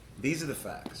 Right? These are the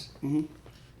facts. Mm-hmm.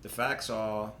 The facts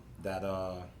are that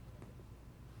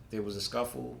there was a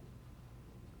scuffle.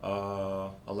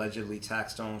 Allegedly,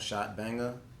 Tax Stone shot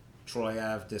Banger. Troy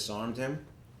Ave disarmed him,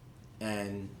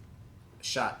 and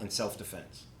shot in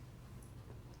self-defense.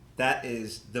 That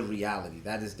is the reality.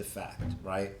 That is the fact,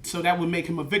 right? So that would make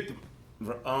him a victim.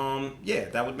 Yeah,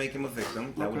 that would make him a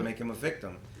victim. That would make him a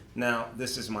victim. Now,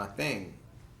 this is my thing.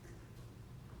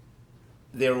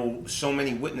 There are so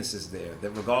many witnesses there that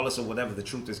regardless of whatever, the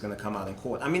truth is going to come out in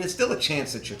court. I mean, it's still a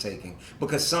chance that you're taking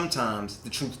because sometimes the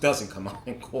truth doesn't come out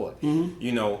in court.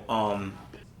 You know,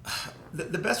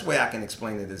 the best way I can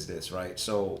explain it is this, right?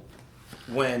 So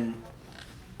when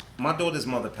my daughter's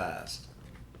mother passed,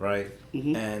 right,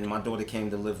 and my daughter came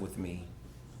to live with me,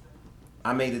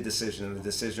 I made a decision. And the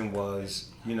decision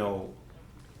was, you know,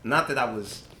 not that I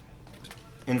was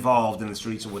involved in the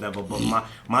streets or whatever, but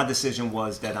my decision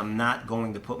was that I'm not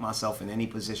going to put myself in any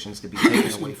positions to be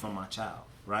taken away from my child,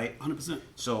 right? 100%.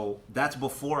 So that's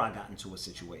before I got into a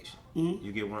situation.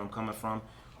 You get where I'm coming from?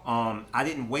 I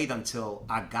didn't wait until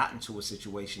I got into a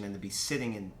situation and to be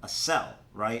sitting in a cell,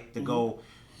 right? To go,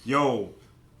 yo,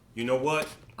 you know what?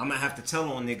 I'm gonna have to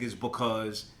tell on niggas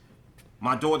because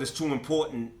my daughter's too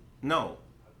important. No.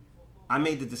 I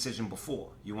made the decision before.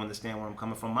 You understand where I'm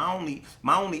coming from?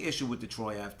 My only issue with the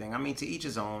Troy Ave thing, I mean, to each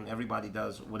his own, everybody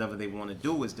does whatever they want to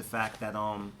do, is the fact that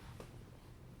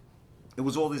it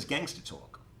was all this gangster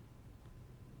talk.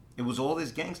 It was all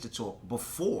this gangster talk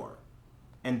before.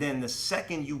 And then the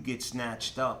second you get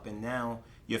snatched up and now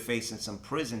you're facing some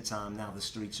prison time, now the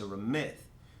streets are a myth.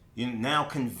 Now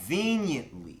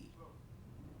conveniently,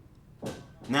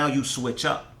 now you switch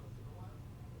up.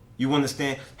 You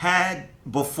understand? Had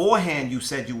beforehand you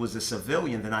said you was a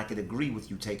civilian, then I could agree with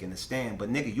you taking a stand.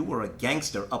 But nigga, you were a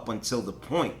gangster up until the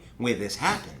point where this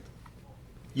happened.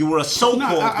 You were a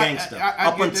so-called gangster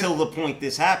up until the point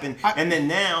this happened. And then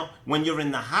now, when you're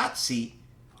in the hot seat,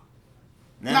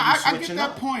 now you're switching I get that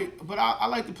up. point, but I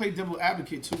like to play devil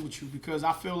advocate too with you because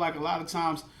I feel like a lot of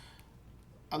times,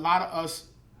 a lot of us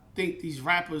think these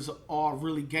rappers are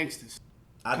really gangsters.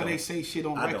 Because they say shit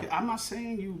on record. I'm not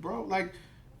saying you, bro. Like,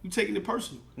 you taking it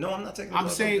personal. No, I'm not taking it I'm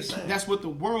personal. saying that's what the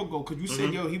world go. Because you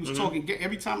said, yo, he was talking.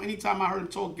 Anytime I heard him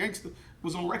talk gangster, it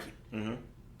was on record.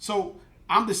 So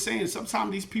I'm just saying,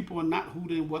 sometimes these people are not who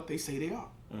they what they say they are.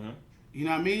 You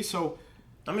know what I mean? So,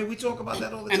 I mean, we talk about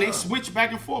that all the time. and they switch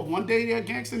back and forth. One day they're a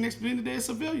gangster, next minute they're a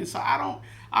civilian. So I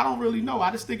don't really know. I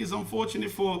just think it's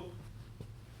unfortunate for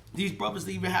these brothers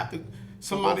to even have to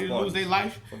somebody to lose their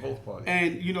life. For both parties.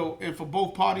 And you know, and for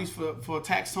both parties, for a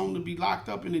tax home to be locked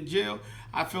up and in jail.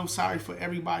 I feel sorry for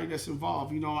everybody that's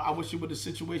involved. You know, I wish it was a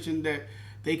situation that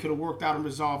they could have worked out and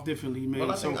resolved differently, man.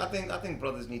 Well, I think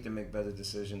brothers need to make better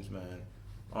decisions,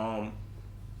 man.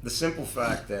 The simple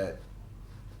fact that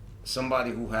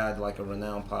somebody who had like a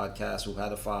renowned podcast, who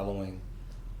had a following,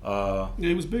 yeah,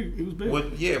 it was big. It was big.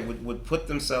 Would put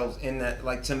themselves in that.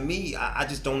 Like, to me, I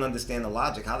just don't understand the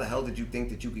logic. How the hell did you think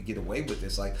that you could get away with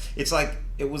this? Like,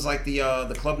 it was like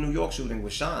the Club New York shooting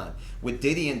with Sean, with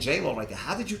Diddy and J-Lo right there.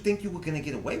 How did you think you were gonna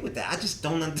get away with that? I just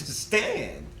don't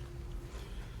understand.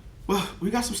 Well, we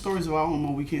got some stories of our own,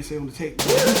 Mo, we can't say on the tape.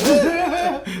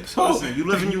 So, listen, you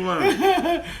live and you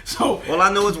learn. So all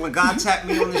I know is when God tapped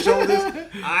me on the shoulders,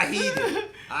 I heed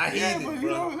it. Yeah, but you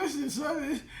know, listen,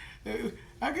 son,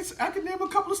 I can name a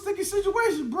couple of sticky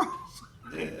situations, bro.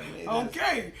 Yeah, I mean,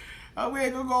 okay, we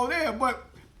ain't gonna go there, but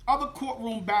other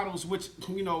courtroom battles, which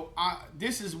you know,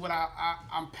 this is what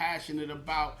I'm passionate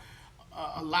about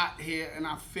a lot here, and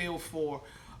I feel for.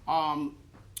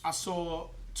 I saw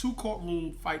 2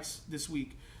 courtroom fights this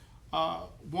week.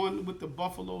 One with the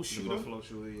Buffalo shooter.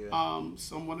 Yeah.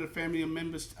 One of the family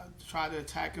members tried to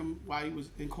attack him while he was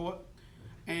in court,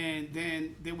 and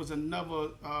then there was another.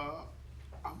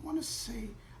 I want to say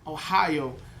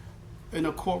Ohio, in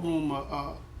a courtroom,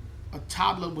 a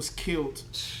toddler was killed.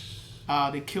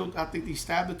 They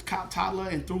stabbed the toddler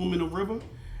and threw him in a river,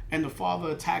 and the father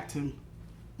attacked him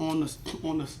on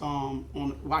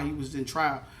while he was in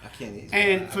trial. I can't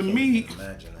imagine that,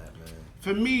 man.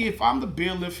 For me, if I'm the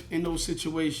bailiff in those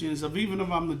situations, or even if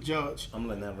I'm the judge, I'm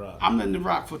letting that rock. I'm letting it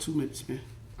rock for 2 minutes, man.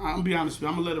 I'm gonna be honest with you.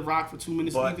 I'm gonna let it rock for 2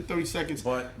 minutes, maybe 30 seconds.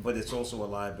 But it's also a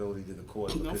liability to the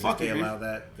court because fuck if they it, allow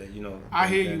that, you know. I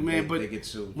hear you, man. But they get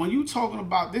sued. When you talking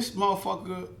about this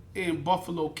motherfucker in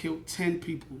Buffalo killed 10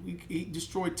 people, he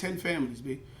destroyed 10 families,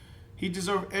 man. He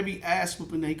deserved every ass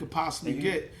whooping that he could possibly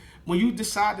get. When you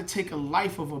decide to take a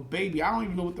life of a baby, I don't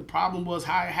even know what the problem was,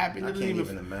 how it happened. I can't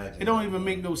even imagine. It don't even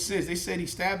make no sense. They said he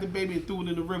stabbed the baby and threw it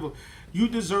in the river. You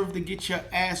deserve to get your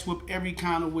ass whooped every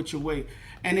kind of which way.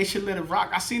 And they should let it rock.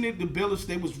 I seen it, the billers,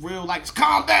 they was real, like,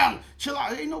 calm down, chill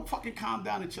out. Ain't no fucking calm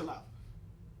down and chill out.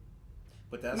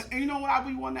 But that's... And you know what I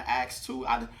be wanting to ask too?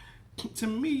 To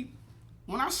me,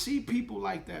 when I see people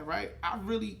like that, right,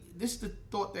 this is the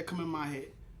thought that come in my head.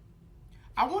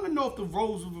 I want to know if the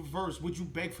roles were reversed, would you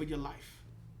beg for your life?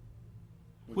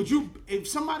 Would you, if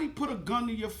somebody put a gun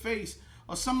to your face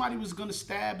or somebody was gonna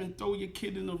stab and throw your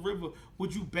kid in the river,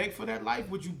 would you beg for that life?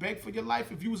 Would you beg for your life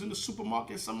if you was in the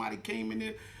supermarket and somebody came in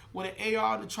there with an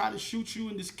AR to try to shoot you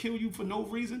and just kill you for no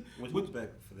reason? Would you beg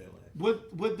for their life?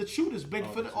 Would the shooters beg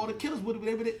for the, or the killers would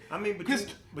they? I mean, because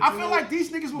I feel like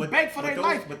these niggas would beg for their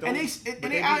life, but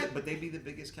they be the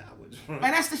biggest cowards. Right?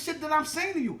 And that's the shit that I'm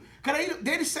saying to you, cause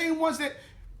they the same ones that,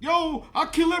 yo, I'll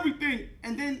kill everything,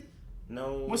 and then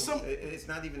no, it's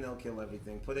not even they'll kill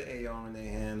everything. Put an AR in their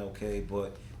hand, okay,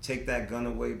 but take that gun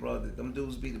away, brother. Them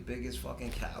dudes be the biggest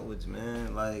fucking cowards,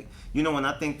 man. Like, you know, and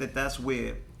I think that's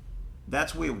where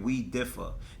we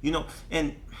differ, you know,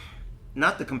 and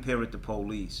not to compare it to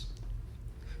police.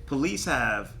 Police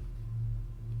have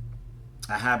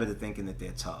a habit of thinking that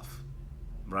they're tough,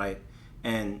 right?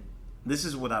 And this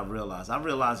is what I realize. I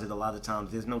realize that a lot of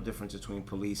times there's no difference between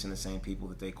police and the same people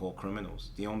that they call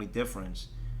criminals. The only difference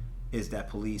is that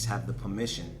police have the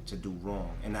permission to do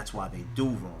wrong, and that's why they do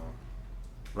wrong,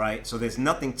 right? So there's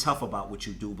nothing tough about what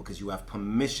you do because you have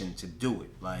permission to do it.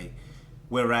 Like,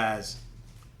 whereas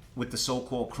with the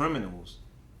so-called criminals,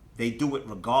 they do it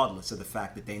regardless of the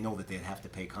fact that they know that they'd have to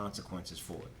pay consequences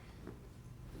for it.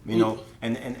 You know,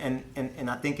 and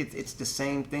I think it's the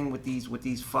same thing with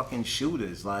these fucking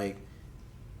shooters. Like,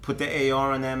 put the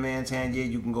AR in that man's hand, yeah,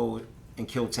 you can go and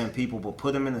kill 10 people, but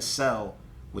put him in a cell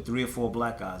with 3 or 4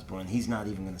 black guys, bro, and he's not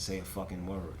even gonna say a fucking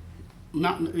word.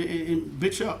 Not and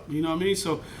bitch up, you know what I mean?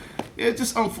 So it's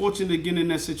just unfortunate to get in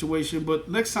that situation. But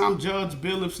next time, judge,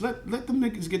 bailiffs, let them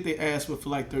niggas get their ass whipped for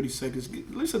like 30 seconds.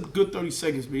 At least a good 30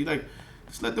 seconds, B. Like,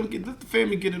 just let the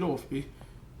family get it off, B.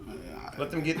 Let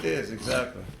them get theirs,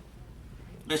 exactly.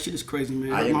 That shit is crazy,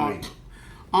 man. I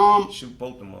agree. Shoot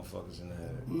both the motherfuckers in the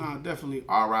head. Nah, definitely.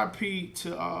 R.I.P.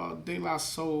 to De La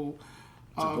Soul.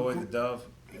 Boy the Dove.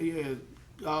 Yeah,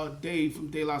 Dave from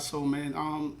De La Soul,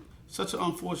 man. Such an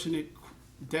unfortunate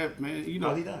death, man. You know,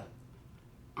 How he died?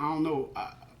 I don't know.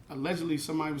 Allegedly,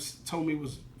 somebody told me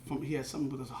he had something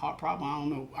with his heart problem. I don't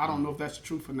know. I don't know if that's the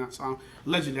truth or not. So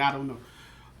allegedly, I don't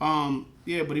know.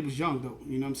 Yeah, but he was young though.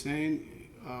 You know what I'm saying?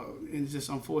 And it's just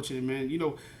unfortunate, man. You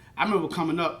know, I remember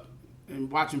coming up and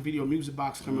watching Video Music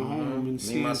Box coming home and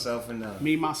seeing Me,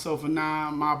 Myself, and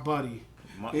Nine, my buddy.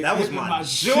 That was my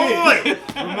joy.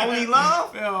 Ramone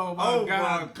Love? Oh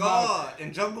my God.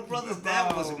 And Jungle Brothers,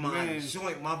 that was my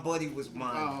joint. My buddy was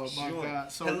my joint.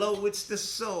 God. So, hello, it's the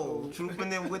soul.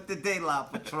 Trooping in with the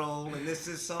Daylight Patrol. And this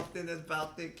is something that's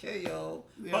about the KO.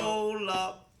 Hold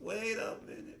up. Wait a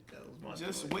minute. That was my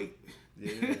Just joint. wait.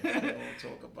 Yeah, we're going to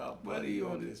talk about Buddy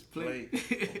on this plate.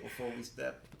 Before we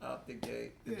step out the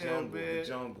gate. The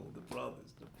jungle, the brothers.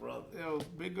 Yo,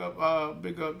 big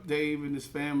up Dave and his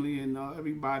family and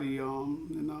everybody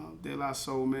in De La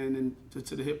Soul, man, and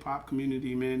to the hip hop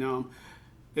community, man.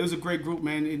 It was a great group,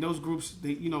 man. And those groups,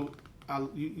 they, you know,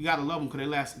 you gotta love them because they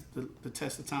lasted the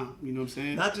test of time. You know what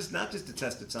I'm saying? Not just the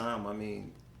test of time. I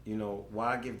mean, you know,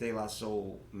 why I give De La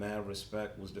Soul mad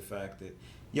respect was the fact that,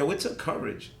 it took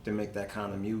courage to make that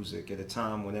kind of music at a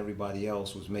time when everybody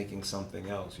else was making something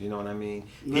else. You know what I mean?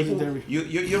 People,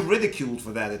 you're ridiculed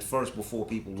for that at first before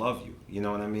people love you. You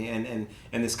know what I mean? And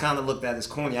it's kind of looked at as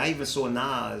corny. I even saw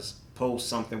Nas post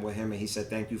something with him, and he said,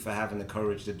 "Thank you for having the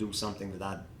courage to do something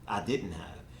that I didn't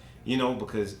have." You know,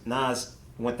 because Nas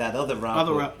went that other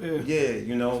route. Yeah,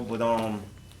 you know, but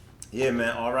yeah, man,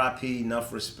 R.I.P.,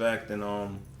 enough respect and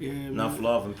enough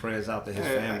love and prayers out to his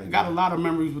family. I got a lot of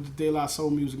memories with the De La Soul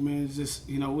music, man. It's just,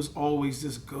 you know, it was always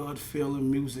just good feeling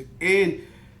music. And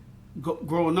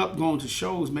growing up, going to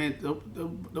shows, man,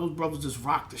 those brothers just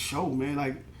rocked the show, man.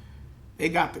 Like, they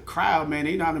got the crowd, man.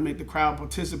 They know how to make the crowd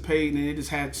participate, and they just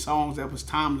had songs that was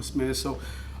timeless, man. So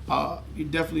you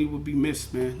definitely would be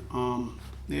missed, man.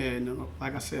 And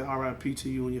like I said, R.I.P. to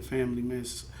you and your family, man.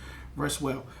 Rest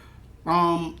well.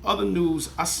 Other news,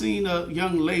 I seen a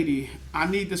young lady. I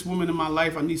need this woman in my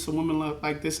life. I need some women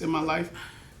like this in my life.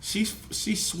 She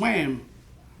swam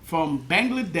from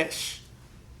Bangladesh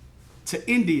to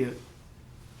India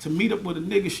to meet up with a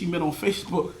nigga she met on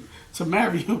Facebook to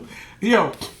marry him.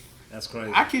 Yo, that's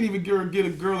crazy. I can't even get a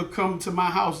girl to come to my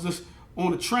house just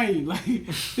on a train. Like,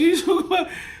 she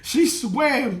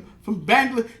swam from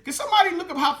Bangladesh. Can somebody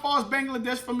look up how far is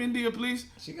Bangladesh from India, please?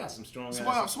 She got some strong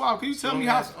Swab, can you tell me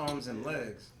how? Arms and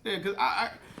legs. Yeah, because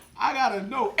I gotta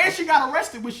know. And she got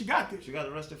arrested when she got there. She got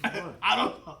arrested for what? I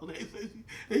don't know.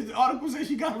 The article says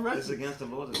she got arrested. It's against the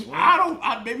law as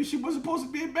well. Maybe she wasn't supposed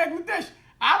to be in Bangladesh.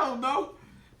 I don't know.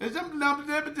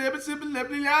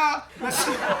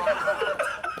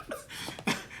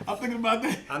 I'm thinking about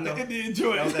that. I know. The Indian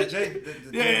joint. That was that J.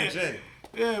 J.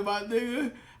 Yeah, my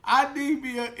nigga. I need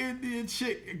me an Indian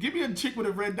chick. Give me a chick with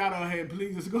a red dot on her head,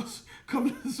 please. Let's go come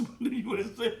to this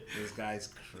USA. This guy's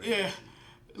crazy. Yeah.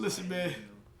 Listen, man.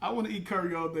 I want to eat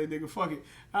curry all day, nigga. Fuck it.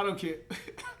 I don't care.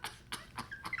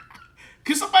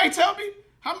 Can somebody tell me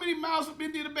how many miles from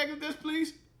India to Bangladesh,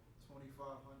 please?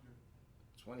 2,500.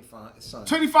 25, son.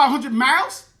 2,500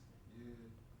 miles? Yeah.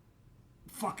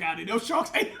 Fuck out of there. Those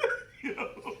sharks ain't.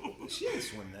 She ain't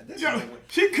swim that. That's Yo, no way.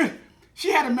 she could.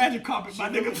 She had a magic carpet, my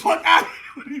nigga. really- Fuck out of here.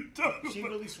 What are you talking She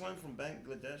about? really swam from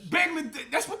Bangladesh?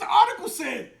 Bangladesh. That's what the article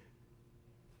said.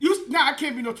 I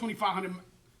can't be no 2,500.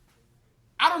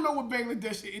 I don't know what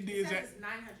Bangladesh India is at. It's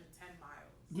 910 miles.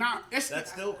 Nah, it's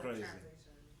That's still crazy.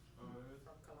 From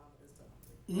kilometers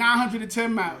to 910 I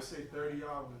miles. say 30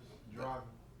 hours driving.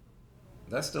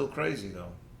 That's still crazy,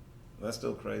 though. That's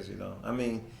still crazy, though. I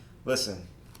mean, listen,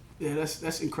 Yeah,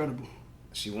 that's incredible.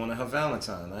 she wanted her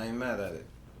Valentine. I ain't mad at it.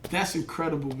 That's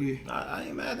incredible, B. I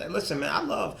ain't mad at it. Listen, man, I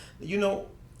love,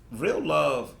 real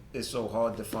love is so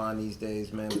hard to find these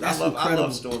days, man. That's I incredible.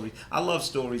 love stories. I love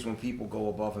stories when people go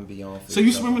above and beyond for So you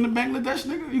each other. swimming in Bangladesh,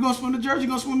 nigga? You gonna swim in Jersey? You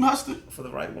gonna swim in Huston? For the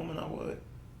right woman, I would.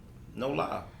 No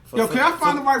lie. Yo, can I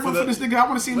find the right one for this nigga? I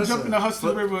want to see him Listen, jump in the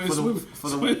Hudson River and swim.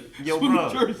 Yo, swim in bro,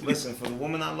 Jersey. listen, for the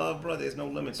woman I love, bro, there's no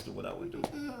limits to what I would do.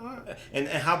 And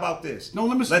how about this? No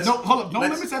limits. Let's- Hold up. No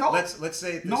let's- limits at all. Let's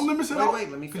say it this. No limits at all. Wait,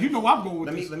 let me 'Cause finish. you know I'm going with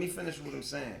let this. Let me finish what I'm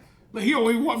saying. But he don't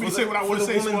even want me to say what I want to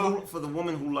say. For the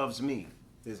woman who loves me,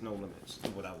 there's no limits to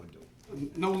what I would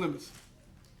do. No limits.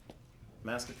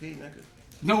 Master P, nigga.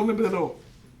 No limit at all.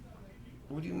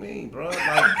 What do you mean, bro? Like,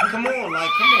 come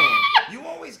on. You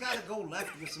always gotta go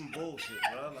left with some bullshit,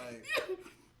 bro. Like,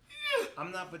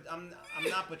 I'm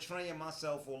not betraying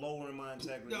myself or lowering my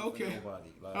integrity Okay. for nobody.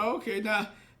 Like, Okay,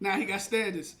 now he got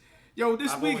standards. Yo,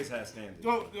 this I've week. always had standards.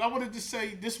 Yo, I wanted to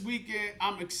say this weekend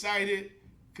I'm excited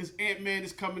because Ant-Man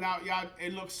is coming out. Y'all,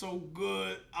 it looks so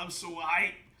good. I'm so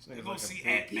hyped This to nigga's go like a see big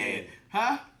Ant-Man. kid.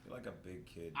 Huh? You're like a big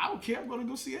kid. I don't care. I'm gonna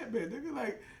go see Ant-Man. Nigga,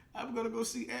 like I'm gonna go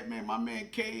see Ant-Man. My man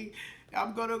King.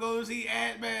 I'm gonna go see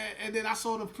Ant-Man. And then I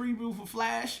saw the preview for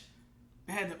Flash.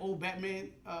 They had the old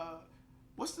Batman.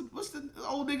 What's the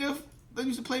old nigga that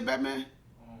used to play Batman?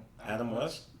 Adam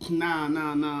West? Nah.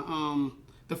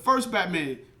 The first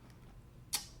Batman.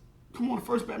 Come on, the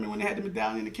first Batman when they had the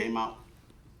medallion that came out.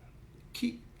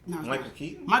 Michael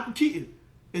Keaton? Michael Keaton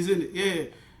is in it. Yeah,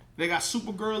 they got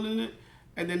Supergirl in it,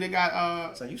 and then they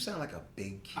got. So you sound like a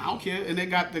big kid. I don't care, and they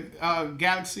got the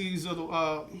galaxies of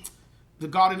the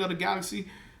Guardian of the Galaxy.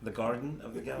 The Garden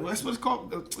of the Galaxy? Well, that's what it's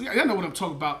called. Y'all know what I'm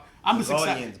talking about. I'm just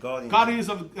excited. Guardians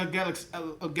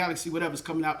of Galaxy, whatever's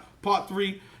coming out, Part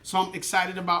 3. So I'm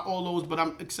excited about all those, but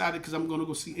I'm excited because I'm gonna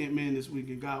go see Ant-Man this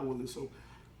weekend, God willing. So,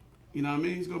 you know what I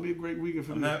mean? It's gonna be a great weekend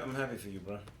for me. I'm happy for you,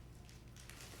 bro.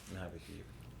 I'm happy for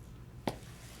you.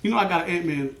 You know I got an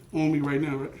Ant-Man on me right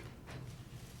now, right?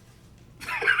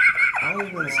 I don't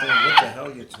even understand what the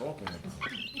hell you're talking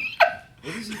about.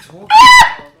 What is he talking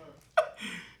about?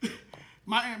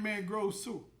 My Ant-Man grows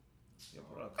too. Yo,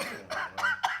 bro, come on, bro.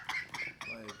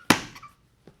 Like,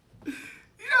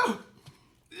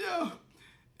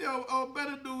 Yo,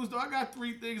 better news though. I got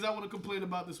 3 things I want to complain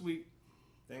about this week.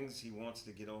 things he wants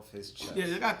to get off his chest. Yeah,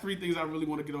 I got 3 things I really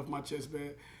want to get off my chest,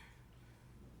 man.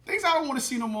 Things I don't want to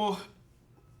see no more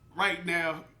right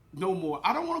now. No more.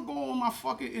 I don't want to go on my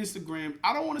fucking Instagram.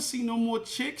 I don't want to see no more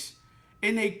chicks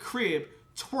in a crib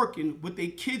twerking with their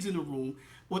kids in the room,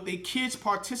 with their kids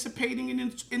participating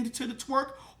into the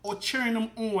twerk or cheering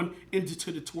them on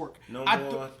into the twerk. No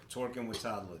more twerking with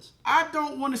toddlers. I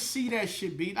don't want to see that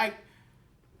shit, B. Like,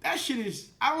 that shit is,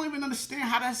 I don't even understand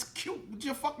how that's cute with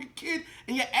your fucking kid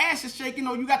and your ass is shaking,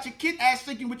 or you got your kid ass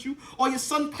shaking with you, or your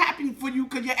son clapping for you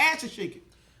because your ass is shaking.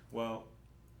 Well,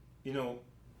 you know,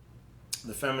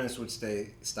 the feminists would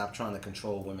say, stop trying to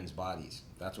control women's bodies.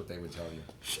 That's what they would tell you.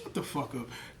 Shut the fuck up.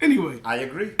 Anyway. I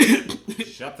agree.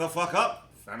 Shut the fuck up,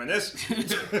 feminist.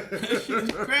 That shit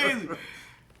is crazy.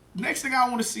 Next thing I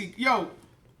want to see, yo,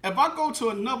 if I go to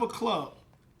another club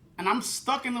and I'm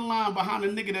stuck in the line behind a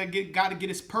nigga that got to get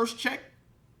his purse checked,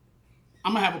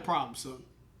 I'm going to have a problem, son.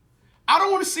 I don't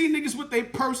want to see niggas with their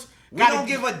purse. We don't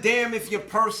give a damn if your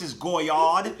purse is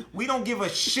Goyard. We don't give a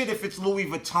shit if it's Louis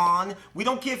Vuitton. We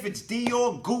don't care if it's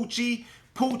Dior, Gucci,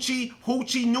 Poochie,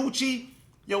 Hoochie, Noochie.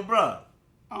 Yo, bruh.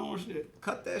 I don't want shit.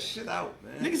 Cut that shit out,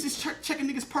 man. Niggas is checking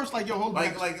niggas' purse like, yo, hold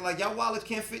on. Like y'all wallets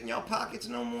can't fit in y'all pockets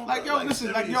no more. Like, yo,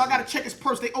 listen, like, yo, I gotta check his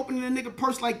purse. They opening the nigga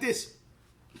purse like this.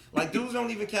 Like, dudes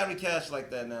don't even carry cash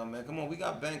like that now, man. Come on, we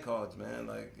got bank cards, man.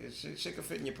 Like, shit can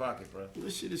fit in your pocket, bro.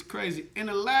 This shit is crazy. And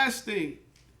the last thing,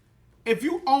 if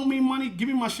you owe me money, give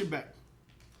me my shit back.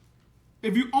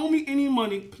 If you owe me any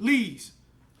money, please,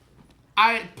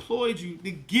 I implored you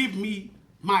to give me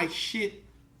my shit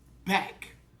back.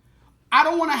 I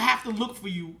don't want to have to look for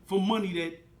you for money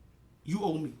that you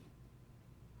owe me.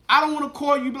 I don't want to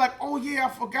call you be like, oh yeah, I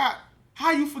forgot.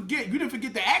 How you forget? You didn't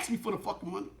forget to ask me for the fucking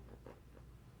money.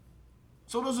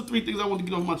 So those are 3 things I want to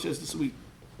get off my chest this week.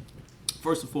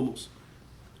 First and foremost.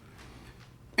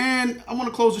 And I want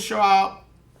to close the show out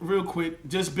real quick.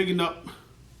 Just bigging up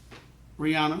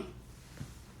Rihanna.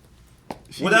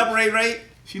 What up, Ray Ray?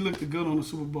 She looked good on the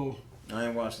Super Bowl. I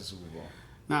ain't watched the Super Bowl.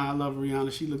 Nah, I love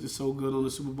Rihanna. She looked so good on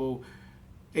the Super Bowl.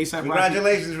 A$AP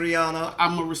Congratulations, Rihanna.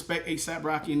 I'm gonna respect A$AP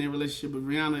Rocky in their relationship, but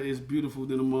Rihanna is beautiful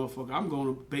than a motherfucker. I'm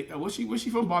going to. Was she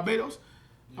from Barbados?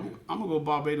 Yeah. I'm gonna go to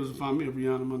Barbados and find me a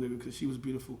Rihanna, my nigga, because she was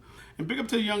beautiful. And big up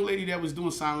to the young lady that was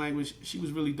doing sign language. She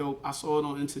was really dope. I saw it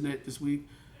on the internet this week.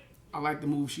 I like the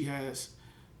move she has.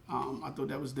 I thought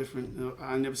that was different.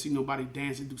 I never seen nobody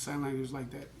dance and do sign language like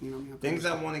that. You know what I mean? Things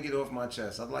I want to get off my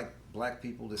chest. I'd like black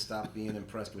people to stop being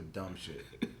impressed with dumb shit.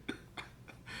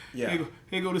 Yeah.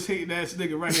 Here go this hating ass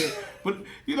nigga right here. But,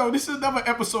 you know, this is another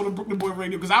episode of Brooklyn Boy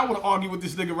Radio because I want to argue with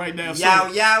this nigga right now. Yo.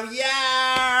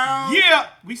 Yeah.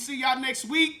 We see y'all next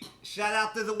week. Shout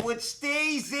out to the Wood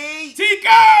Steezy.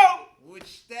 Tico! Wood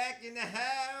Stack in the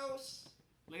house.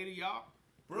 Later, y'all.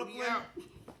 Brooklyn. Out.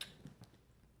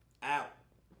 Out.